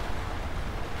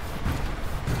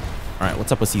 Alright, what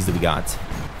type of seeds do we got?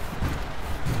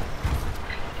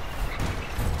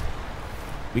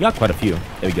 We got quite a few.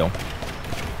 There we go.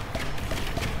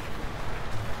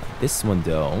 This one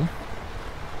though.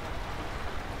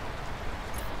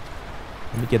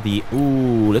 Let me get the...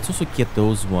 Ooh, let's also get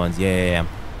those ones. Yeah.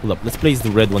 Hold up, let's place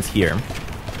the red ones here.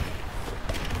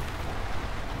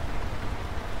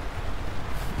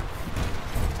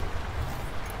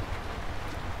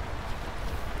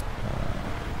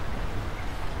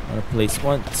 I'm gonna place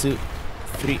 1, 2,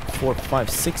 3, 4, 5,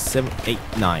 6, 7, 8,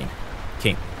 9.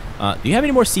 Okay. Do you have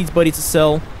any more seeds, buddy, to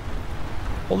sell?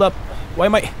 Hold up. Why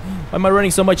am I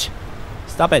running so much?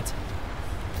 Stop it.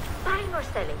 Buying or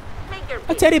selling? Make your A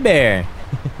pick. teddy bear.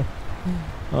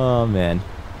 Oh man.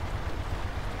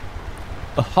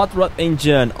 A hot rod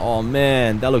engine. Oh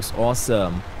man, that looks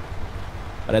awesome.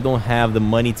 But I don't have the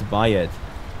money to buy it.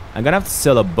 I'm gonna have to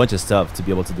sell a bunch of stuff to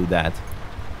be able to do that.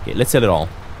 Okay, let's sell it all.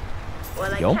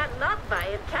 Well, I Go. cannot buy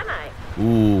it, can I?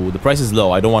 Ooh, the price is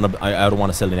low. I don't want to. I don't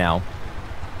want to sell it now.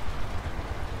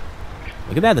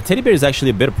 Look at that. The teddy bear is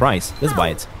actually a better price. Let's buy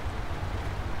it.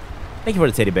 Thank you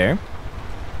for the teddy bear.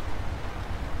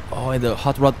 Oh, and the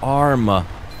hot rod arm.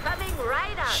 Coming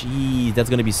right up. Jeez, that's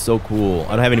gonna be so cool.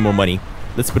 I don't have any more money.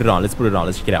 Let's put it on. Let's put it on.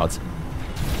 Let's check it out.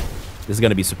 This is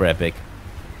gonna be super epic.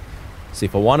 So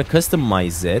if I want to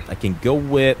customize it, I can go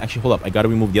with... Actually, hold up. I gotta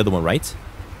remove the other one, right?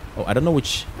 Oh, I don't know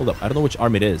which... Hold up. I don't know which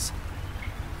arm it is.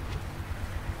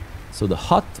 So the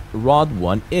hot rod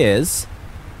one is...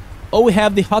 Oh, we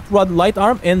have the hot rod light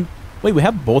arm and... Wait, we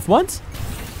have both ones?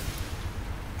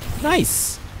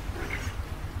 Nice.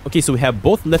 Okay, so we have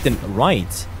both left and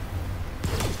right.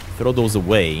 Throw those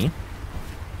away.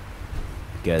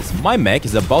 Because my mech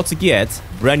is about to get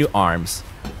brand new arms.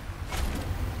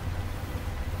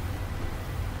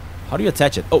 How do you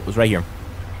attach it? Oh, it's right here.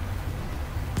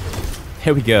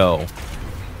 Here we go.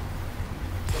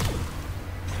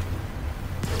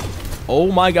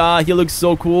 Oh my god, he looks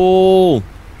so cool.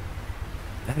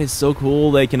 That is so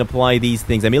cool they can apply these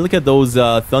things. I mean, look at those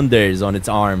thunders on its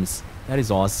arms. That is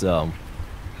awesome.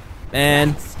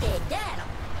 Man,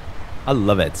 I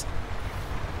love it.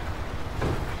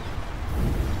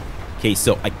 Okay,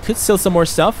 so I could sell some more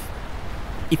stuff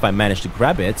if I manage to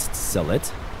grab it to sell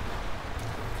it.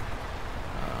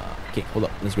 Okay, hold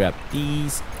up. Let's grab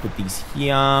these. Put these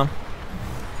here.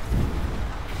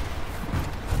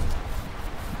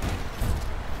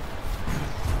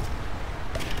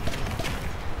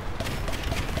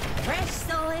 Fresh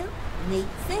soil, neat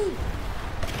seed.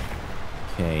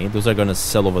 Okay, those are gonna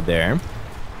sell over there.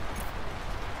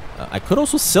 I could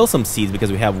also sell some seeds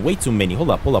because we have way too many.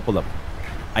 Hold up, hold up, hold up.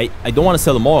 I don't want to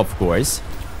sell them all, of course.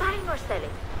 Buying or selling?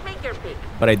 Make your pick.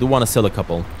 But I do want to sell a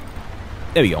couple.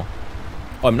 There we go.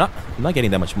 Oh, I'm not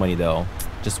getting that much money though.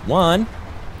 Just one.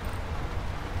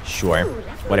 Sure. Ooh, let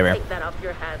me Whatever. take that off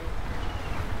your hand.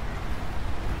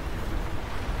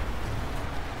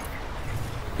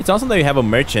 It's awesome that you have a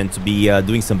merchant to be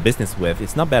doing some business with.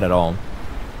 It's not bad at all.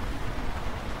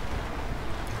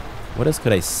 What else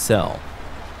could I sell?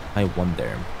 I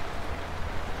wonder.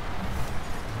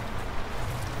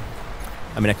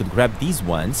 I mean, I could grab these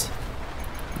ones,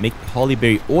 make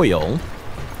polyberry oil,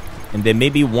 and then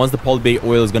maybe once the polyberry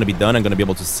oil is going to be done, I'm going to be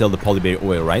able to sell the polyberry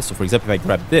oil, right? So for example, if I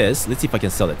grab this, let's see if I can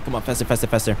sell it. Come on, faster, faster,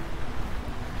 faster.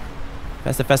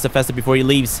 Faster, faster, faster before he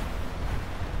leaves.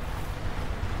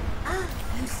 Ah,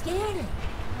 you scared it.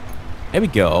 There we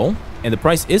go. And the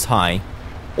price is high.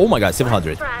 Oh my god,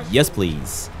 700. Trashy. Yes,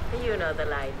 please. You know the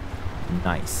line.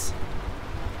 Nice.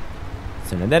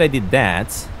 So now that I did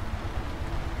that,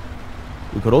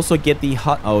 we could also get the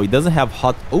hot... Oh, it doesn't have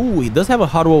hot... Oh, it does have a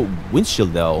hot roll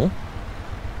windshield though.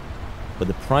 But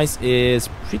the price is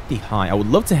pretty high. I would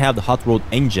love to have the hot rod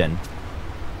engine,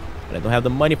 but I don't have the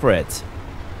money for it.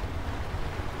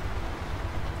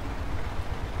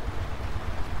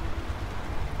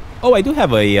 Oh, I do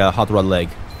have a hot rod leg.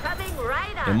 Coming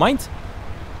right up. Never mind.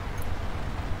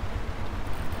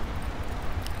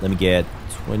 Let me get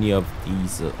 20 of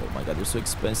these. Oh my god, they're so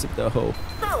expensive though. Sold.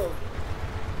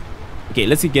 Okay,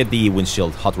 let's get the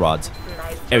windshield hot rod.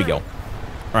 Nice There we try. go.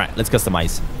 Alright, let's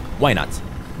customize. Why not?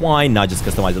 Why not just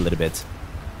customize a little bit?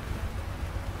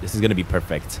 This is gonna be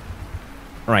perfect.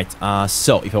 Alright,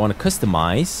 so if I want to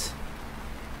customize,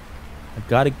 I've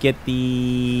got to get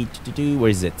the... Where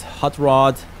is it? Hot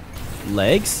rod,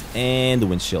 legs, and the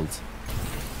windshield.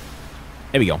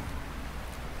 There we go.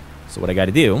 So what I got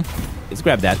to do is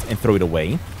grab that and throw it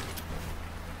away.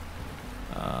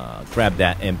 Grab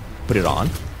that and put it on.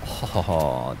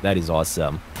 Oh, that is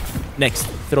awesome. Next,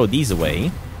 throw these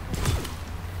away.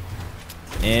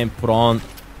 And put on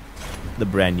the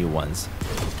brand new ones.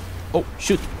 Oh,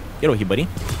 shoot. Get over here, buddy.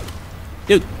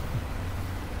 Dude.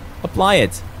 Apply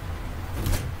it.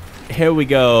 Here we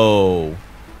go.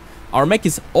 Our mech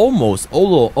is almost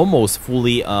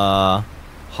fully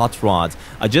hot rod.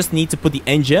 I just need to put the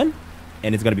engine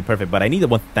and it's gonna be perfect. But I need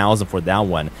 1,000 for that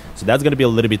one. So that's gonna be a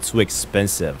little bit too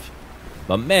expensive.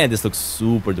 But man, this looks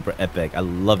super duper epic. I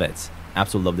love it.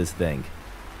 Absolutely love this thing.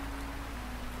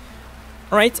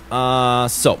 Alright,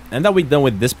 so, and that we're done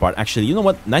with this part. Actually, you know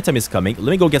what? Nighttime is coming.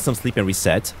 Let me go get some sleep and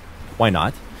reset. Why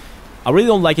not? I really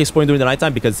don't like exploring during the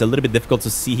nighttime because it's a little bit difficult to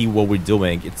see what we're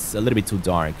doing. It's a little bit too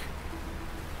dark.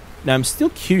 Now, I'm still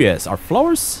curious. Are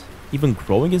flowers even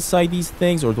growing inside these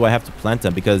things, or do I have to plant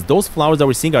them? Because those flowers that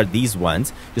we're seeing are these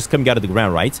ones, just coming out of the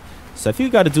ground, right? So I feel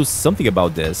you gotta do something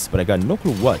about this, but I got no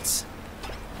clue what.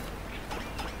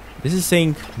 This is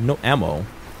saying no ammo.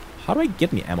 How do I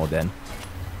get me ammo then?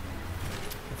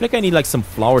 I feel like I need like some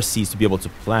flower seeds to be able to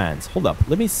plant. Hold up,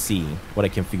 let me see what I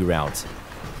can figure out.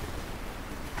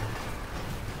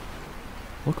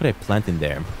 What could I plant in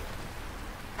there?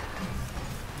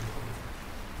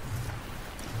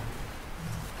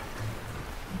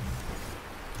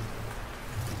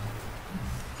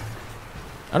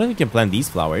 I don't think I can plant these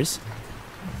flowers.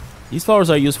 These flowers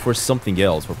are used for something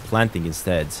else, for planting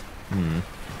instead.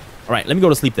 Alright, let me go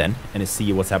to sleep then and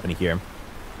see what's happening here.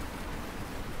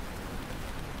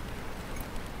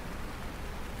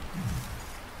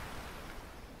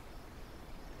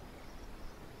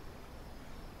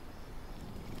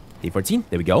 Day 14,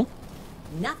 there we go.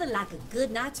 Nothing like a good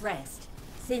night's rest.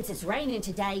 Since it's raining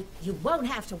today, you won't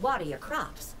have to water your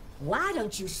crops. Why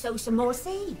don't you sow some more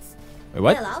seeds? Wait,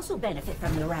 what? They'll also benefit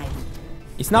from the rain.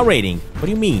 It's not raining. What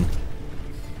do you mean?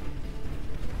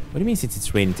 What do you mean since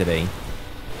it's raining today?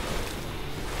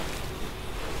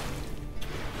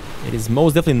 It is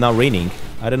most definitely not raining.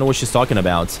 I don't know what she's talking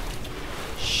about.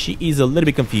 She is a little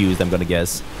bit confused, I'm gonna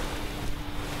guess.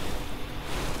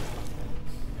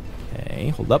 Okay,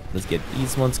 hold up. Let's get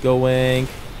these ones going.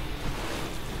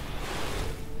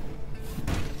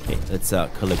 Okay, let's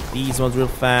collect these ones real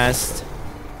fast.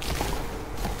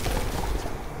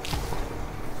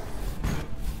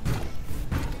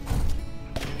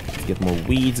 Let's get more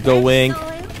weeds going.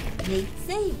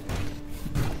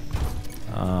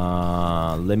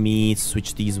 Let me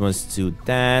switch these ones to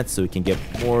that so we can get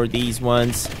more of these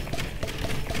ones.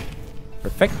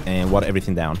 Perfect. And water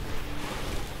everything down.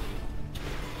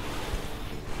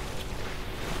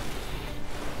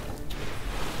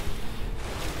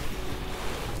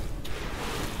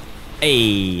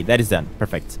 Hey, that is done.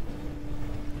 Perfect.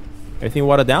 Everything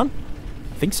watered down?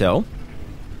 I think so.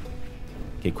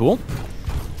 Okay, cool.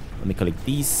 Let me collect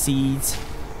these seeds.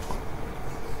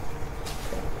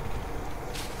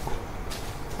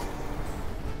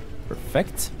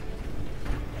 Perfect.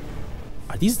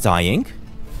 Are these dying?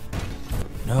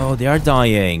 No, they are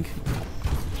dying.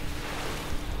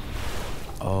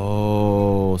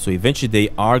 Oh, so eventually they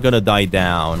are gonna die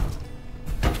down.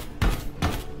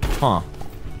 Huh.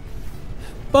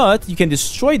 But you can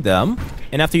destroy them,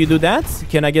 and after you do that, you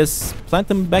can, I guess, plant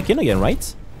them back in again,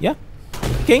 right? Yeah.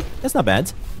 Okay, that's not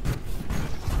bad.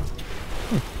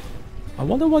 I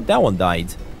wonder what that one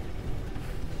died.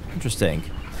 Interesting.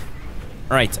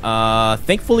 Alright,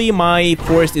 thankfully my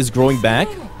forest is growing back.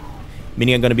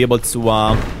 Meaning I'm gonna be able to,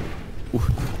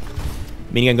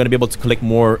 collect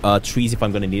more trees if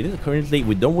I'm gonna need it. Currently,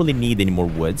 we don't really need any more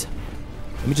wood.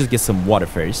 Let me just get some water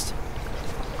first.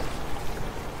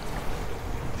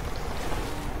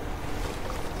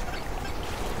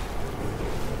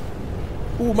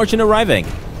 Ooh, merchant arriving.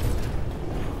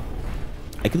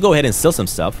 I could go ahead and sell some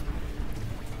stuff.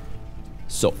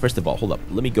 So, first of all, hold up.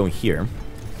 Let me go in here.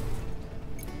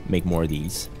 Make more of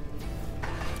these.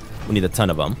 We need a ton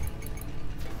of them.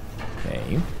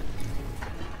 Okay.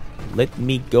 Let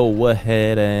me go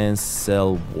ahead and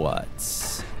sell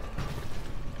what?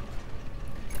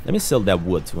 Let me sell that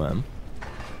wood to him.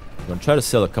 I'm gonna try to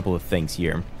sell a couple of things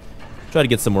here. Try to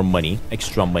get some more money.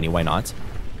 Extra money, why not?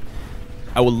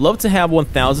 I would love to have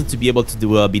 1,000 to be able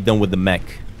to be done with the mech.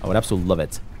 I would absolutely love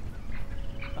it.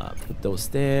 Put those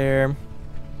there.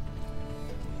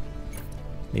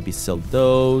 Maybe sell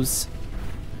those.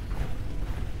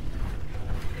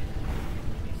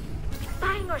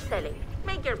 Buying or selling?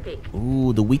 Make your pick.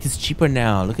 Ooh, the wheat is cheaper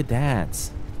now. Look at that.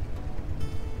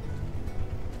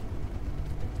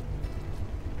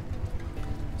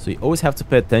 So you always have to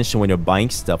pay attention when you're buying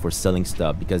stuff or selling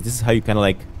stuff, because this is how you kind of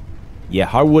like... Yeah,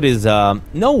 hardwood is...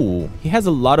 No! He has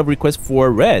a lot of requests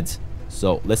for red.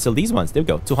 So let's sell these ones. There we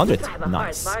go. 200.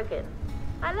 Nice. I like it.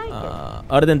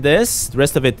 Other than this, the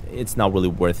rest of it, it's not really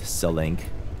worth selling.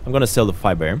 I'm gonna sell the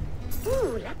fiber.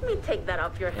 Ooh, let me take that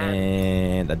off your hands.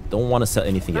 And I don't want to sell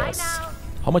anything else. Now.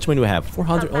 How much money do we have?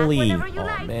 400 only. Oh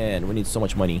like. man, we need so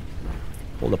much money.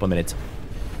 Hold up a minute.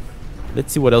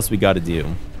 Let's see what else we gotta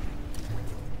do.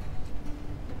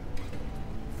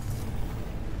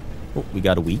 Oh, we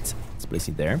got a wheat. Let's place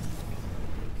it there.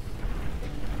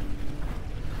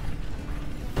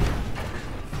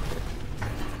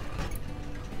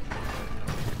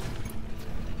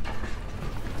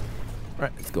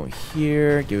 Alright, let's go in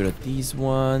here. Get rid of these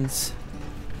ones.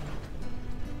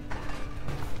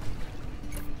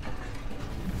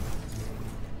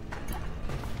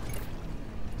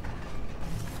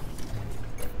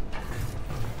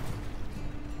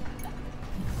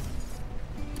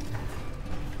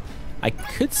 I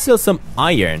could sell some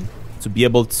iron to be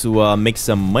able to make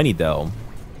some money though.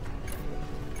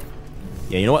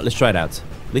 Yeah, you know what? Let's try it out.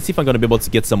 Let's see if I'm going to be able to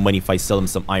get some money if I sell them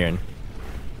some iron.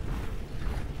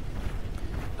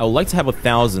 I would like to have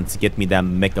 1,000 to get me that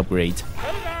mech upgrade.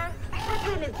 Hey there. What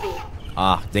will it be?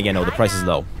 Ah, dang it, no, the price is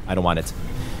low. I don't want it.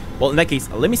 Well, in that case,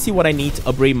 let me see what I need to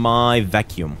upgrade my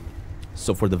vacuum.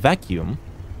 So for the vacuum...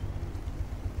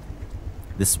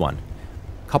 This one.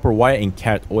 Copper wire and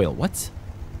carrot oil. What?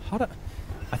 How do...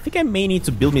 I think I may need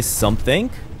to build me something.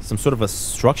 Some sort of a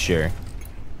structure.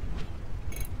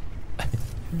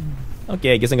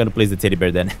 Okay, I guess I'm gonna place the teddy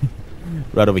bear then.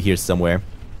 Right over here somewhere.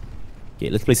 Okay,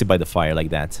 let's place it by the fire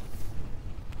like that.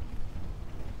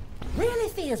 Really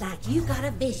feels like you got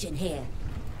a vision here.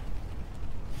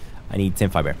 I need 10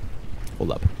 fiber.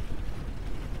 Hold up.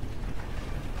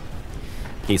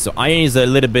 Okay, so iron is a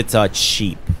little bit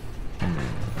cheap.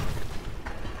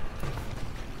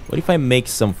 What if I make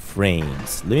some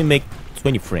frames? Let me make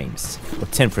 20 frames. Or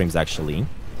 10 frames, actually.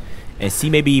 And see,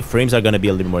 maybe frames are gonna be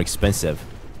a little more expensive.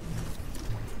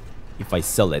 If I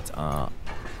sell it.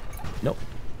 Nope.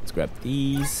 Let's grab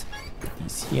these. Put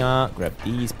these here. Grab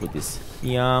these. Put this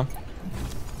here.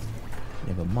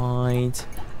 Never mind.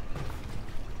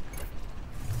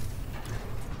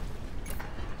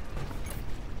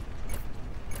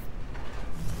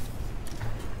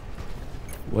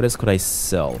 What else could I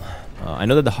sell? I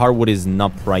know that the hardwood is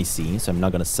not pricey, so I'm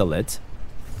not gonna sell it.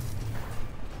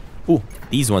 Ooh,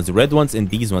 these ones, the red ones and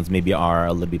these ones maybe are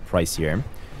a little bit pricier.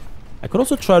 I could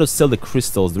also try to sell the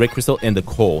crystals, the red crystal and the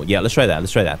coal. Yeah, let's try that,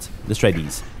 let's try that. Let's try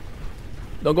these.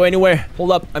 Don't go anywhere.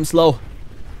 Hold up, I'm slow.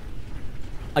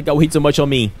 I got way too much on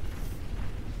me.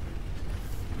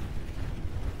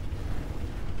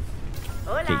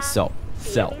 Hola. Okay, so,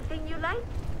 See sell. anything you like?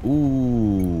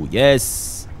 Ooh,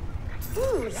 yes.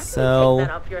 Ooh, let Sell. me take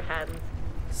that off your hands.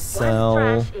 Sell.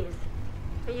 One trash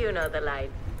is, you know the life.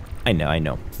 I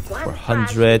know. One 400.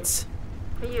 trash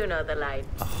is, you know the life.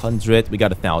 100. We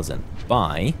got 1,000.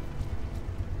 Buy.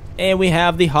 And we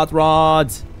have the hot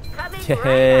rod. Coming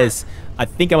Yes. right I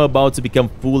think I'm about to become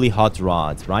fully hot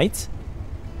rod, right?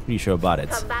 Pretty sure about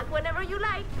it. up. Come back whenever you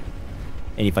like.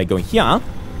 And if I go in here,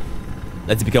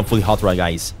 let's become fully hot rod,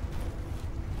 guys.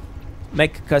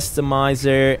 Mech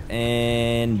customizer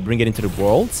and bring it into the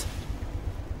world.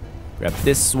 Grab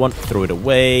this one, throw it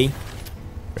away.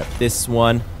 Grab this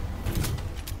one.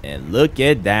 And look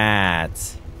at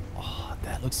that. Oh,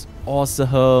 that looks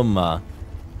awesome.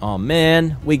 Oh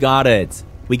man, we got it.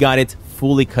 We got it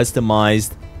fully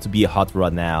customized to be a hot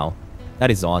rod now. That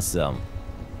is awesome.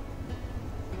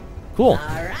 Cool. All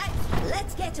right,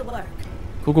 let's get to work.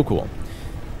 Cool.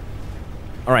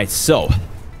 Alright, so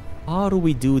how do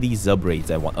we do these upgrades?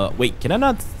 I want. Wait, can I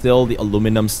not sell the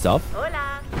aluminum stuff?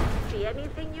 Hola. See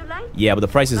anything you like? Yeah, but the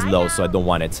price is Bye low, now. so I don't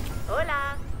want it.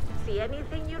 Hola. See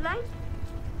anything you like?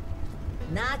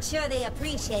 Not sure they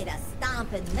appreciate a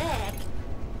stomping mech.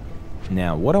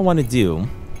 Now, what I want to do...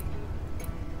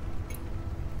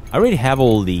 I already have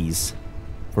all these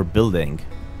for building,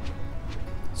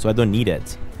 so I don't need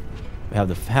it. We have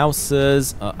the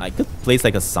houses. I could place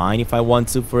like a sign if I want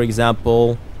to, for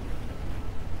example.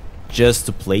 Just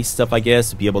to place stuff, I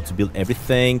guess, to be able to build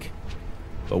everything.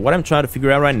 But what I'm trying to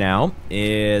figure out right now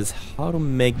is how to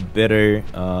make better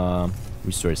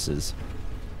resources.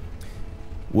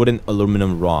 Wood and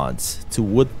aluminum rods. 2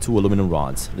 wood, 2 aluminum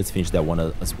rods. Let's finish that one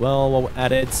as well while we're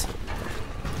at it.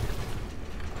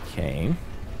 Okay.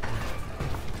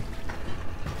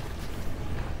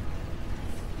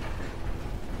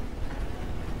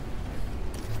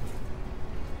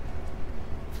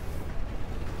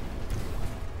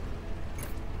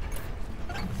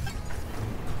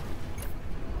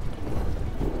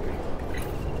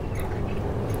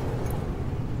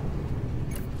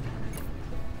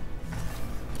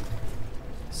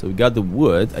 So we got the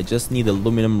wood. I just need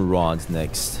aluminum rods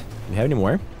next. Do we have any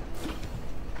more?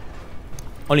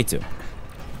 Only 2.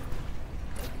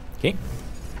 Okay.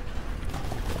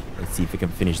 Let's see if we can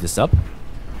finish this up.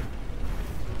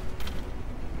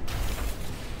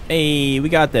 Hey, we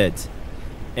got that.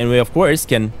 And we, of course,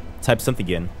 can type something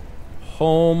in.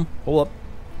 Home. Hold up.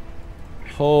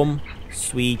 Home.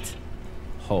 Sweet.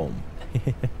 Home.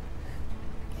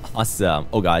 Awesome.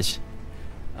 Oh, gosh.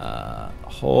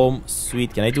 Home,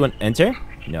 sweet. Can I do an enter?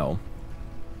 No.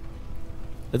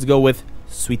 Let's go with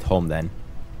sweet home then.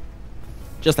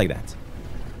 Just like that.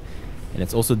 And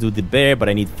let's also do the bear, but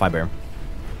I need fiber.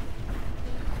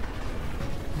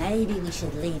 Maybe we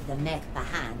should leave the mech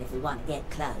behind if we want to get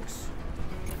close.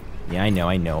 Yeah,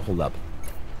 I know. Hold up.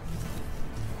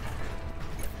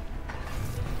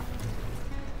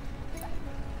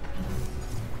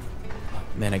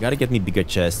 Man, I gotta get me bigger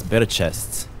chests, better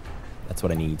chests. That's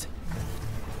what I need.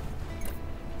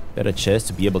 Better chests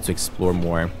to be able to explore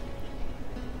more.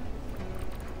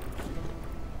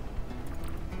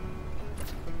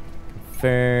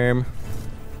 Confirm.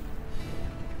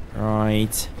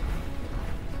 Right.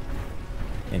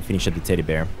 And finish up the teddy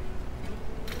bear.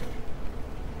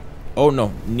 Oh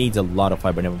no, needs a lot of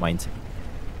fiber, never mind.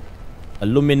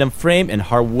 Aluminum frame and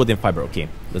hardwood and fiber. Okay,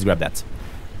 let's grab that.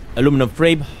 Aluminum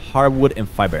frame, hardwood and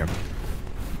fiber.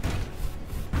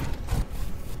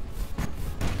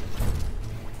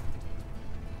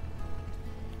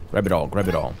 Grab it all, grab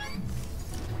it all.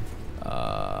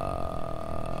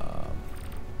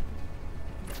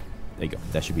 There you go,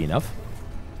 that should be enough.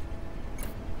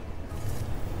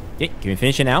 Okay, can we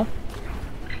finish it now?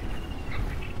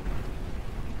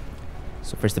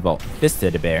 So first of all, this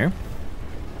teddy bear.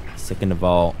 Second of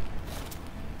all,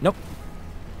 nope.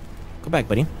 Go back,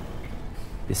 buddy.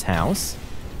 This house.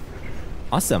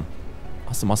 Awesome.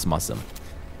 Awesome.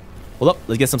 Hold up,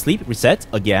 let's get some sleep. Reset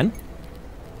again.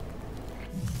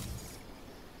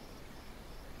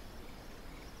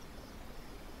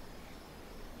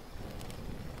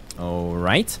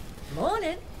 right?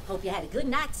 Morning. Hope you had a good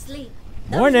night's sleep.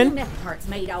 Morning. Those new Mech parts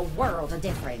made a world of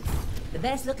difference. The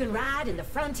best looking ride in the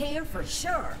frontier for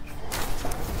sure.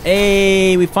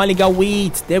 Hey, we finally got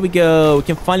wheat. There we go. We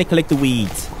can finally collect the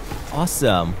wheat.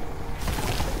 Awesome.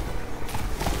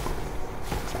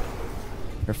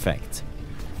 Perfect.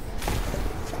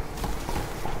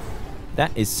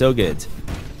 That is so good.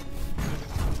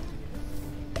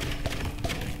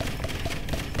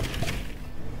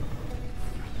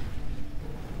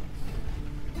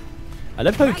 I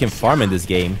love how you can farm in this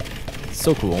game. It's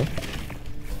so cool.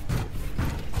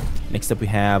 Next up we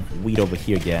have wheat over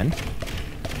here again.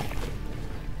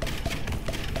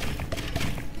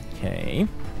 Okay.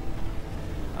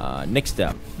 Next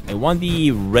up, I want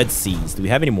the red seeds. Do we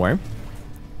have any more?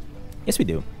 Yes, we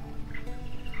do.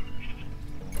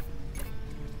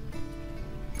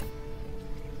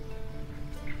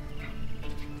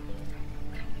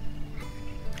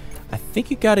 I think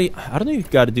you gotta... I don't know if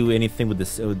you gotta do anything with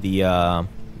this, with the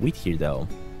wheat here, though.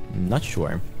 I'm not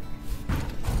sure.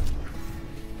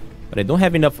 But I don't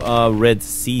have enough red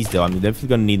seeds, though. I'm definitely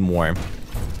gonna need more.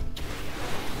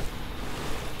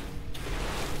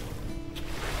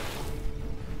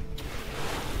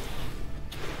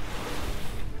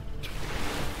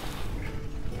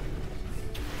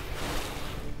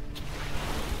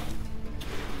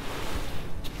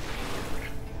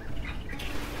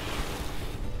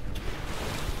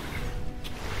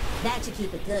 That should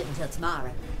keep it good until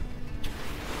tomorrow.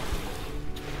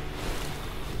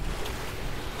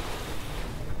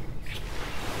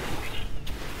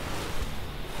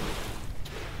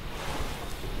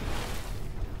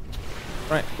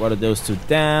 Right, what are those two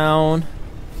down?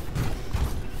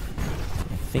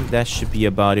 I think that should be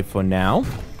about it for now.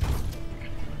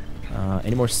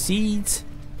 Any more seeds?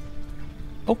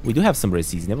 Oh, we do have some red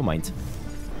seeds, never mind.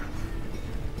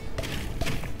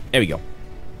 There we go.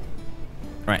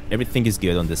 Alright, everything is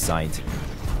good on this side.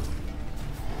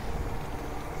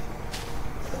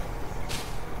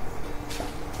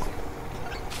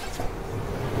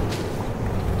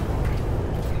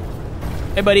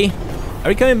 Hey buddy, are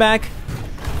you coming back?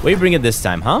 What are you bringing this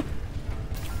time, huh?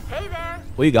 Hey there.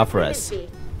 What you got for us?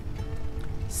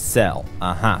 Sell.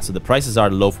 So the prices are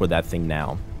low for that thing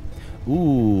now.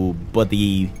 Ooh, but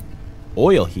the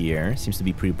oil here seems to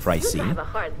be pretty You pricey. have a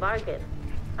hard bargain.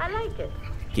 I like it.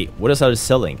 Okay, what else are they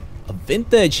selling? A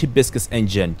vintage hibiscus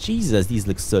engine. Jesus, these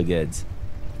look so good.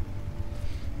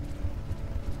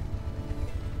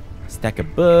 Stack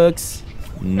of books.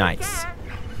 Nice.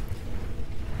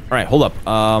 Alright, hold up.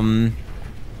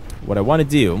 What I want to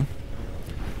do...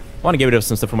 I want to get rid of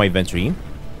some stuff from my inventory.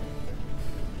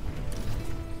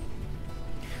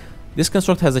 This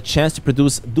construct has a chance to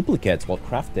produce duplicates while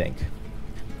crafting.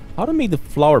 How to make the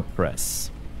flour press?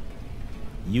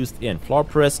 Used in flour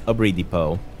press, upgrade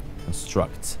depot.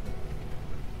 Construct.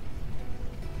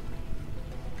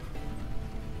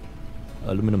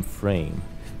 Aluminum frame.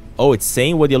 Oh, it's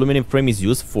saying what the aluminum frame is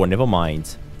used for. Never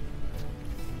mind.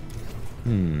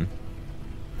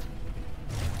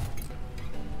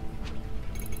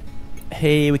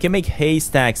 Hey, we can make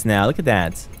haystacks now. Look at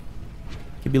that.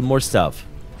 We can build more stuff.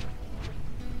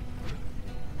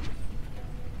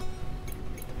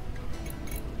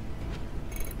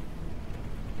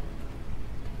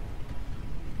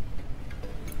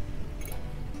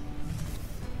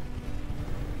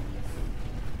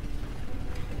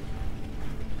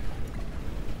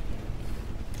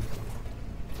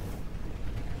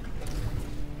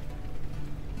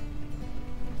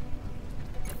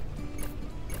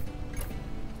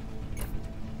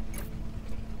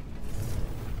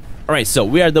 Alright, so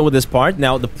we are done with this part.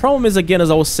 Now, the problem is, again,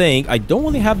 as I was saying, I don't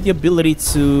really have the ability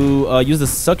to use the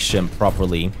suction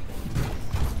properly.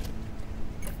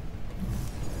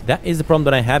 That is the problem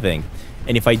that I'm having.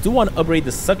 And if I do want to upgrade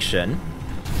the suction,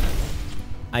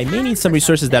 I may need some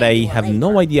resources that I have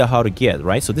no idea how to get,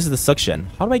 right? So this is the suction.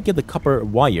 How do I get the copper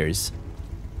wires?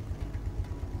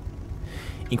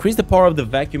 Increase the power of the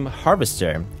vacuum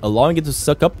harvester, allowing it to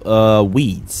suck up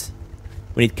weeds.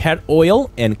 We need cat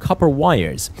oil and copper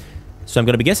wires. So I'm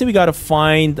gonna be guessing we gotta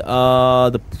find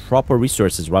the proper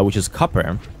resources, right? Which is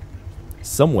copper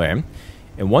somewhere.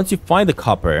 And once you find the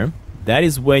copper, that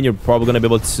is when you're probably gonna be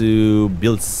able to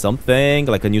build something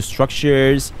like a new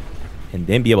structures, and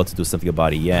then be able to do something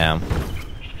about it. Yeah.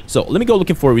 So let me go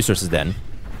looking for resources then.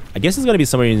 I guess it's gonna be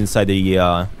somewhere inside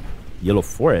the yellow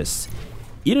forest,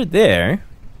 either there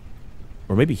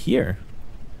or maybe here.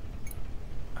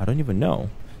 I don't even know,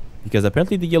 because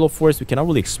apparently the yellow forest we cannot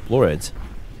really explore it.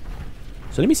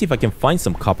 So let me see if I can find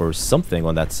some copper or something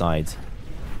on that side.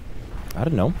 I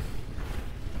don't know.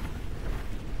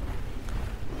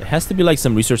 has to be like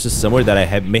some resources somewhere that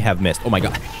I may have missed. Oh my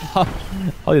god.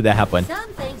 How did that happen?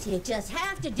 Some things you just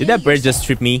have to do. Did that bird yourself. just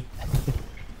trip me?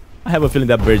 I have a feeling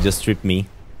that bird just tripped me.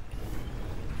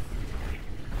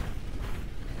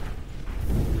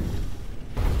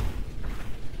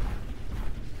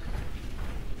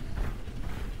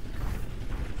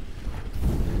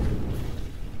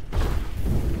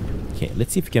 Okay,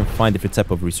 let's see if we can find different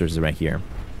type of resources right here.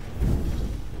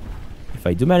 If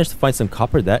I do manage to find some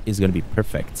copper, that is going to be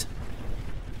perfect.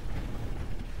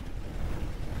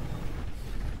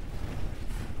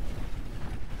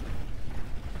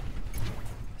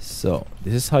 So,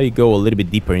 this is how you go a little bit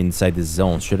deeper inside the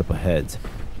zone, straight up ahead.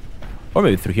 Or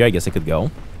maybe through here, I guess I could go.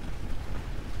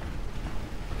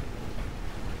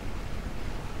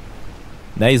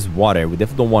 Nice water. We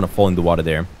definitely don't want to fall in the water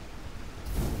there.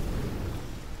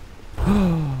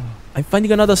 I'm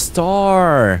finding another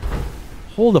star.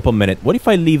 Hold up a minute. What if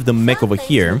I leave the mech over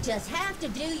here? You just have to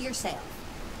do yourself.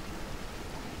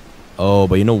 Oh,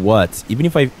 but you know what? Even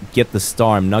if I get the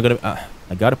star, I'm not gonna...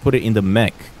 I gotta put it in the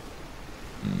mech.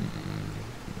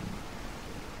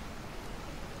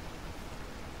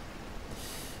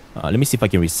 Let me see if I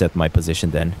can reset my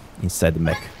position then inside the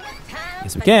mech.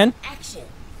 Yes, we can.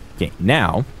 Okay,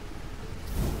 now.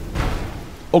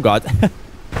 Oh god,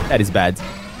 that is bad.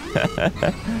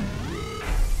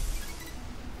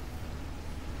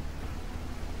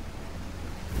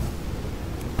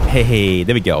 Hey,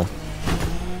 there we go.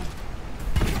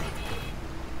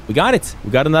 We got it.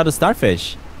 We got another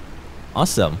starfish.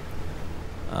 Awesome.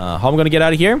 How am I gonna get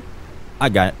out of here? I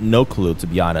got no clue, to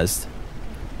be honest.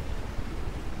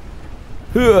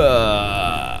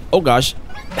 Oh gosh.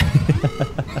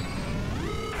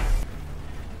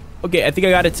 Okay, I think I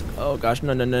got it. Oh gosh,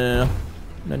 no. No.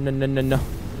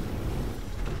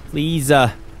 Please,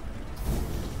 there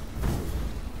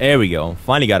we go.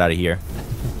 Finally got out of here.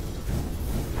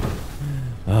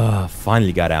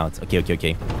 Finally got out.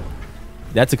 Okay.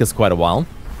 That took us quite a while.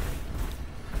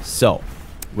 So,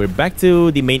 we're back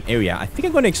to the main area. I think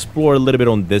I'm going to explore a little bit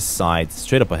on this side,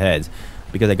 straight up ahead,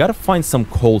 because I got to find some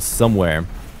coal somewhere.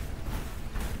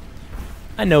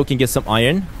 I know we can get some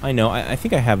iron. I know. I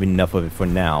think I have enough of it for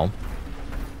now.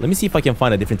 Let me see if I can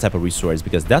find a different type of resource,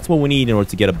 because that's what we need in order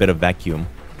to get a better vacuum.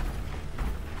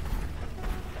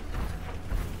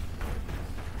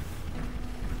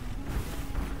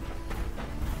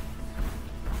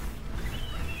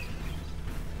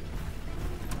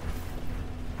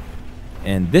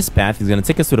 And this path is going to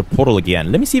take us to the portal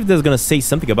again. Let me see if there's going to say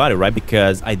something about it, right?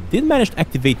 Because I did manage to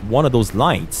activate one of those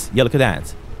lights. Yeah, look at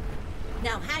that.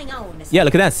 Now hang on, Mr. Yeah,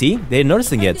 look at that. See? They're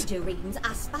noticing it. Temperature readings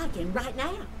are spiking right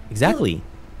now. Exactly.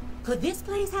 Could this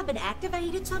place have been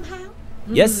activated somehow?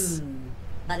 Yes.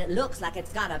 But it looks like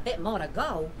it's got a bit more to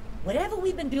go. Whatever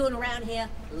we've been doing around here,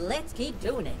 let's keep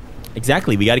doing it.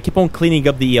 Exactly. We got to keep on cleaning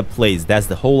up the place. That's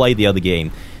the whole idea of the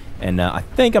game. And I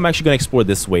think I'm actually going to explore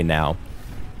this way now,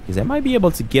 because I might be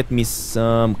able to get me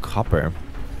some copper.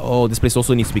 Oh, this place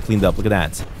also needs to be cleaned up. Look at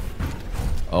that.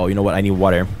 Oh, you know what? I need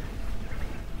water.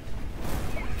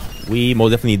 We most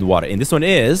definitely need water. And this one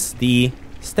is the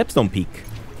Stepstone Peak.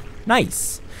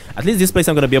 Nice. At least this place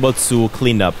I'm going to be able to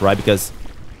clean up, right? Because,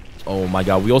 oh my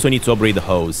god, we also need to upgrade the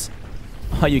hose.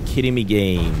 Are you kidding me,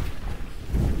 game?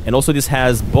 And also this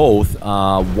has both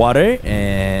water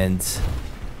and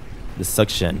the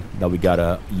suction that we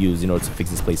gotta use in order to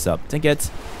fix this place up. Dang it.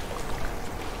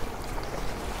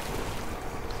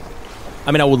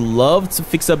 I mean, I would love to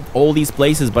fix up all these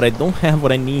places, but I don't have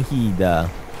what I need. I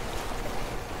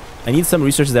need some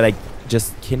resources that I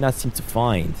just cannot seem to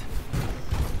find.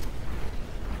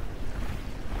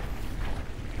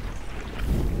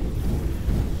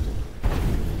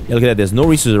 Yeah, look at that. There's no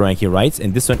resources around here, right?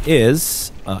 And this one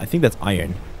is... I think that's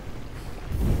iron.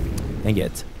 Dang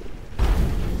it.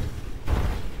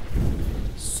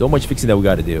 So much fixing that we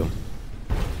gotta do.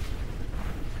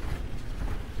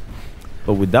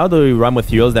 But without the raw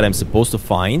materials that I'm supposed to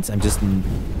find, I'm just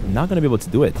not gonna be able to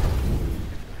do it.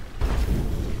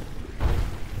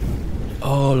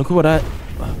 Oh, look at what I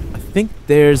think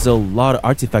there's a lot of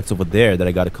artifacts over there that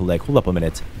I gotta collect. Hold up a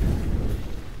minute.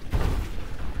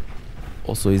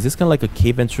 Also, is this kind of like a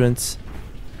cave entrance?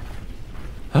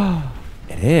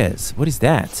 It is. What is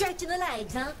that? Stretching the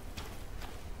legs, huh?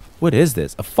 What is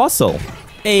this? A fossil.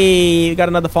 Hey, we got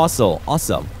another fossil.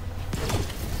 Awesome.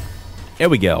 There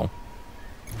we go.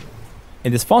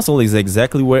 And this fossil is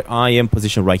exactly where I am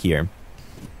positioned right here.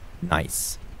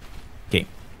 Nice. Okay.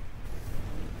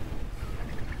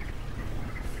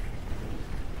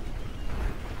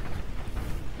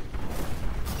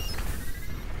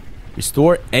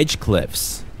 Restore edge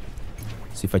cliffs.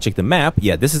 So if I check the map,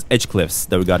 yeah, this is Edge Cliffs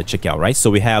that we gotta check out, right? So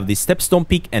we have the Stepstone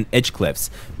Peak and Edge Cliffs.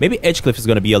 Maybe Edge Cliff is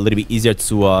gonna be a little bit easier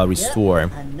to restore.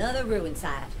 Yep, another ruin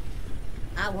site.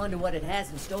 I wonder what it has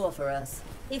in store for us.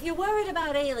 If you're worried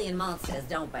about alien monsters,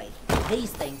 don't be. These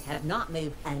things have not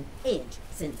moved an inch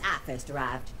since I first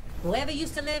arrived. Whoever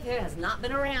used to live here has not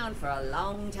been around for a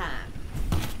long time.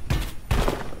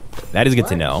 That is good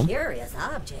to know. What a curious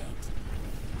object.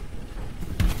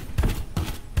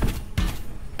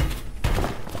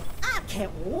 I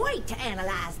can't wait to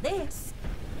analyze this.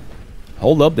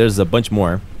 Hold up, there's a bunch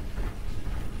more.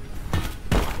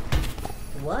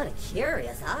 What a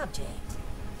curious object.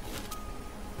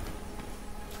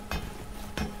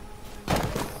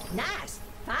 Nice,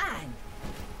 fine.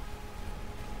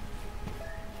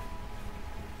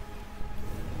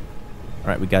 All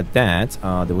right, we got that.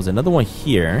 There was another one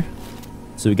here.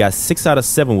 So we got 6 out of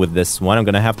 7 with this one. I'm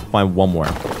gonna have to find one more.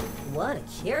 What a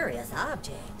curious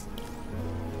object.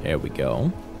 There we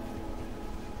go.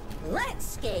 Let's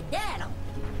skedaddle.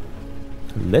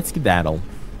 Let's skedaddle.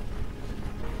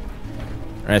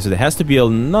 Alright, so there has to be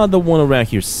another one around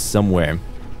here somewhere.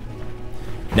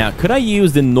 Now, could I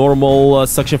use the normal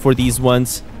suction for these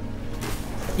ones?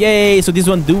 Yay! So these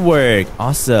ones do work.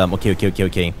 Awesome. Okay.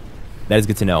 That is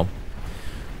good to know.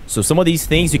 So some of these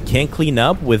things you can clean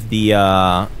up with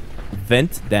the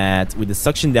vent that, with the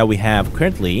suction that we have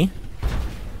currently.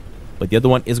 But the other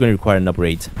one is going to require an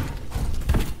upgrade.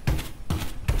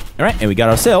 Alright, and we got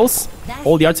ourselves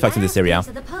all the artifacts in this area.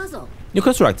 New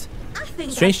construct.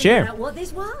 Strange chair. What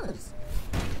this was.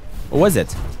 What was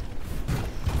it?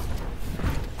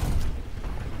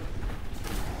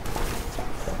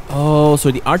 Oh, so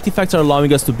the artifacts are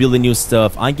allowing us to build the new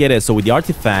stuff. I get it. So with the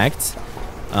artifacts,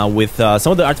 with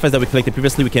some of the artifacts that we collected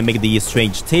previously, we can make the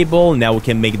strange table. Now we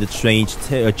can make the strange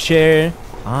chair.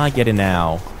 I get it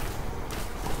now.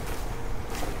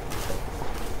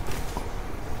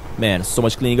 Man, so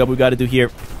much cleaning up we gotta do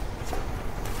here.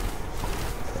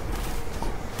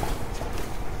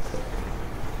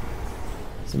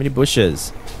 So many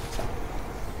bushes.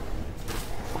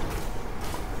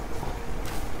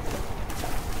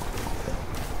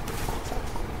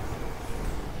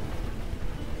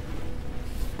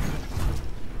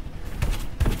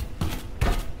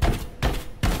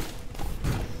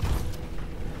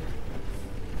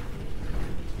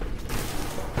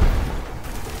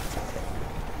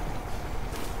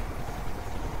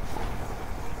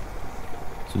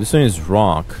 So this one is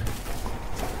rock.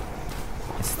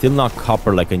 It's still not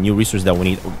copper, like a new resource that we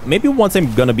need. Maybe once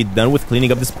I'm gonna be done with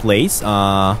cleaning up this place,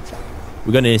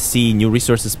 we're gonna see new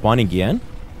resources spawning again.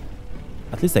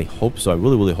 At least I hope so. I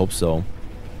really hope so.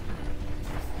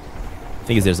 The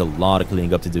thing is, there's a lot of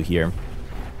cleaning up to do here.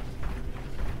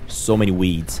 So many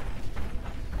weeds.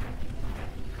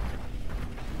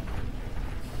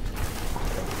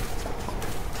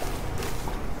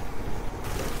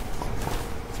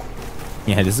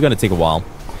 Yeah, this is gonna take a while.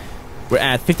 We're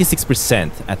at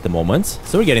 56% at the moment,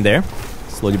 so we're getting there,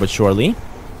 slowly but surely.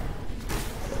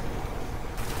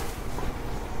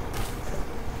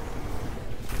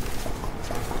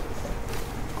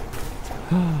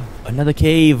 Another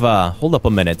cave. Hold up a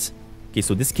minute. Okay,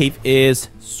 so this cave is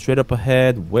straight up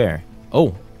ahead. Where?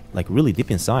 Oh, like really deep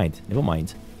inside. Never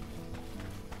mind.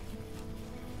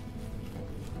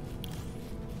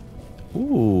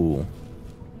 Ooh.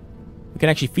 We can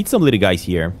actually feed some little guys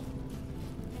here.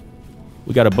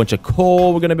 We got a bunch of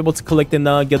coal we're gonna be able to collect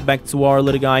and get back to our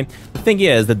little guy. The thing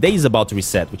is, the day is about to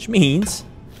reset, which means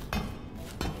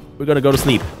we're gonna go to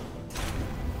sleep.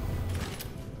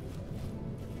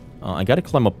 I gotta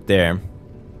climb up there.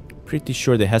 Pretty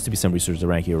sure there has to be some resources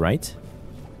around here, right?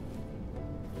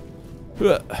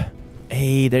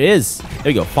 Hey, there is. There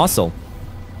we go, fossil.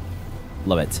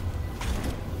 Love it.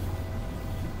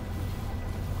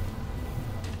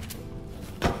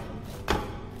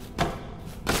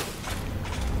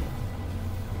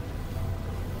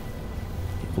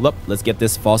 Hold up, let's get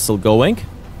this fossil going.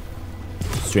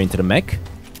 Straight into the mech.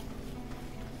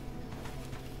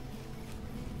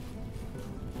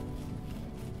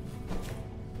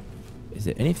 Is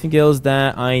there anything else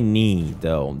that I need,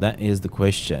 though? That is the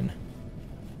question.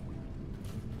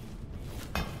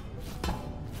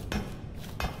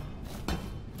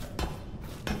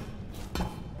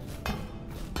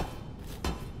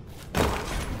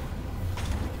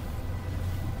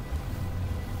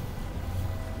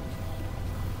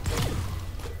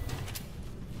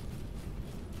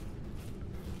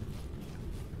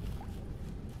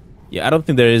 Yeah, I don't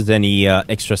think there is any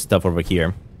extra stuff over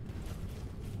here.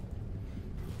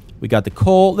 We got the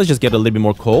coal. Let's just get a little bit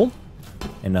more coal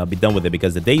and be done with it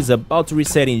because the day is about to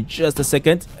reset in just a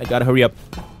second. I gotta hurry up.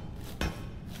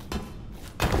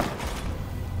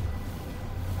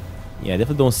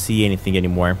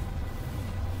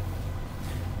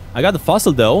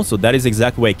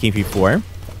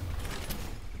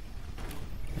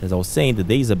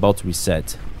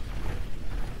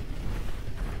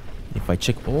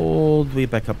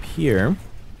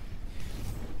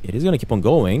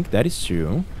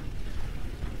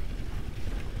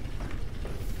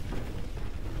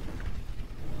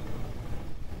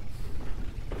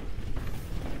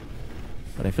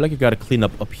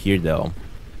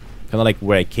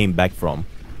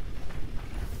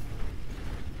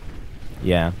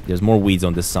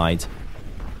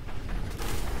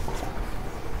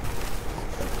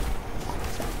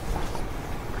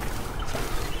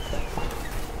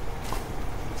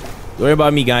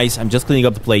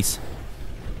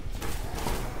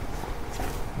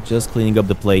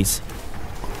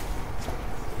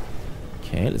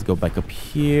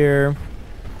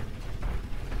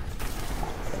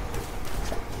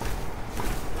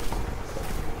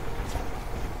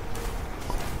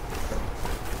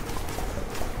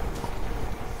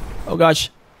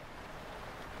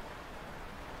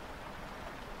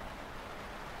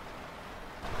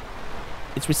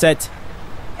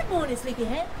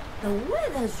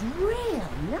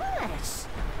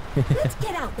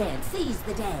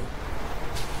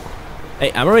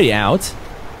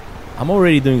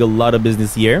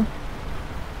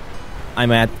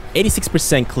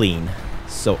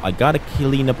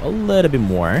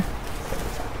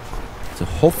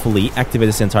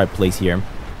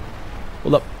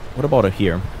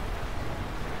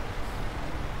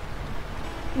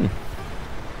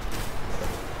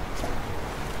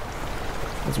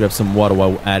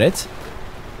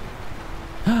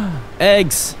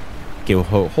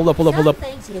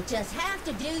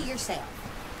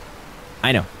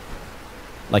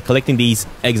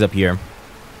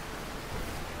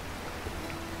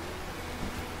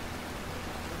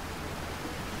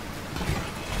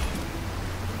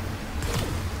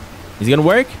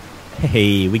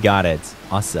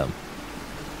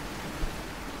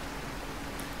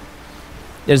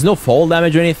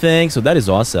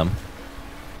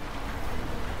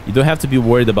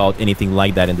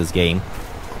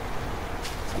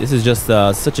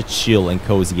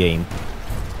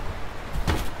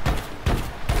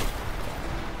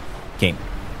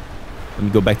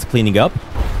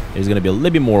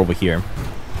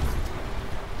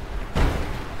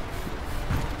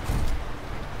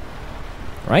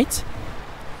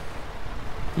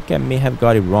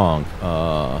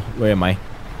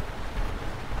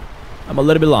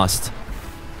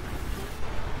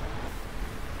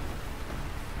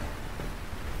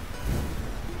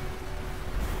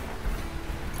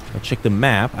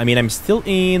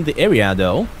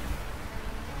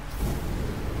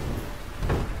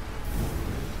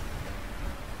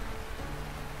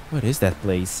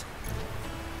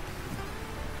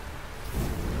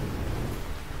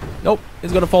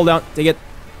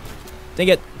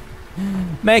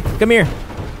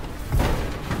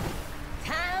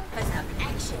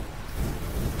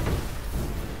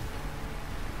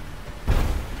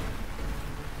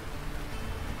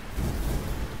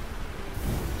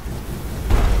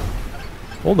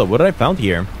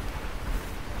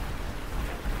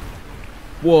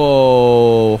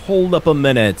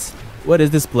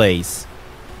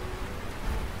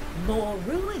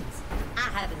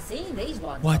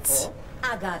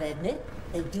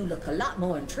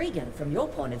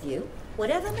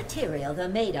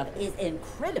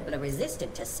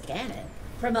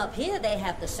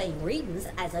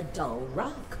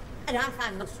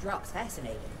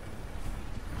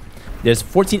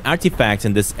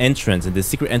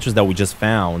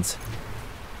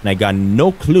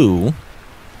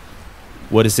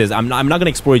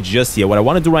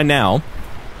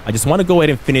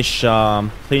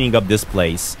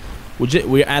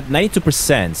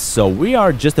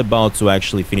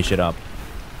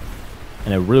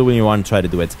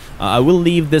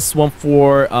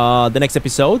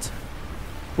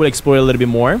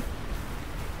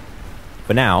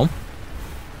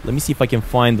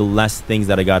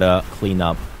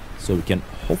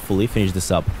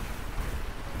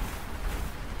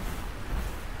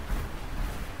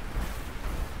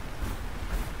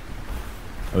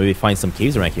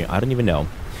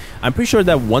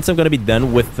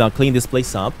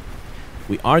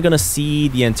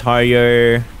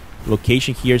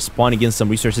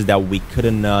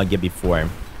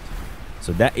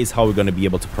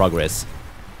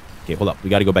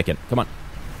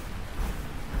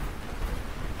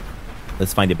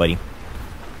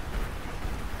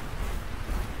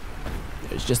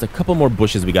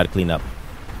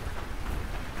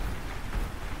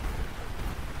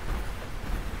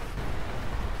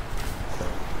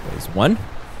 one.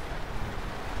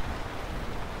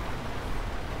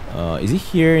 Is it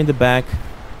here in the back?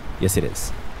 Yes, it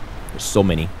is. There's so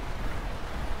many.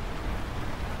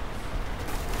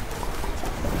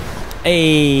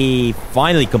 Hey,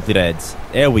 finally completed.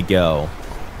 There we go.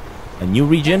 A new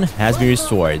region has been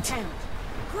restored.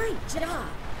 Great job.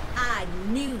 I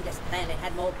knew this planet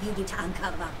had more beauty to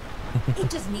uncover. It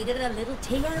just needed a little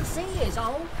TLC is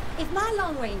all. If my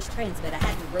long-range transmitter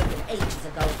hadn't broken ages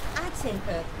ago, I'd send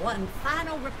Earth one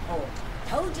final report.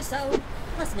 Told you so.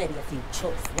 Plus maybe a few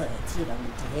choice words you don't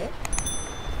need to hear.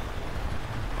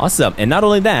 Awesome. And not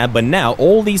only that, but now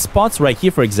all these spots right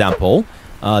here, for example,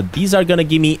 these are gonna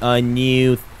give me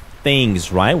new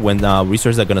things, right? When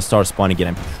resources are gonna start spawning again.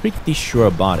 I'm pretty sure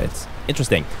about it.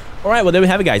 Interesting. All right, well, there we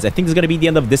have it, guys. I think it's gonna be the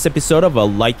end of this episode of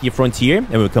Lightyear Frontier,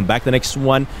 and we'll come back to the next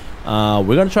one.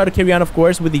 We're gonna try to carry on, of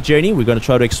course, with the journey. We're gonna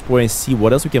try to explore and see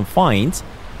what else we can find.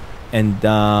 And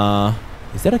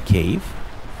is that a cave?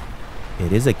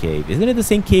 It is a cave. Isn't it the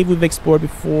same cave we've explored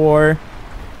before?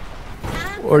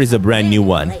 Or is it a brand new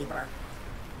one?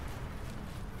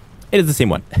 It is the same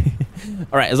one.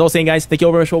 Alright, as I was saying, guys, thank you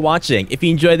all very much for watching. If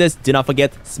you enjoyed this, do not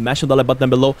forget, smash the like button down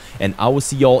below. And I will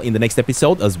see you all in the next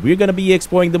episode, as we're going to be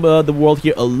exploring the world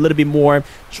here a little bit more.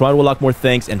 Try to unlock more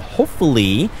things. And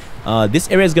hopefully,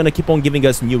 this area is going to keep on giving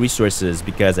us new resources,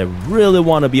 because I really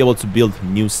want to be able to build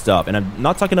new stuff. And I'm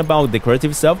not talking about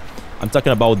decorative stuff. I'm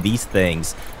talking about these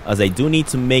things, as I do need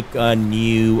to make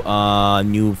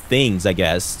new things, I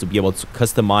guess, to be able to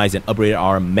customize and upgrade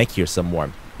our mech here some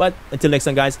more. But until next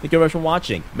time, guys, thank you very much for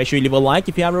watching. Make sure you leave a like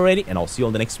if you haven't already, and I'll see you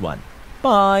on the next one.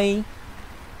 Bye!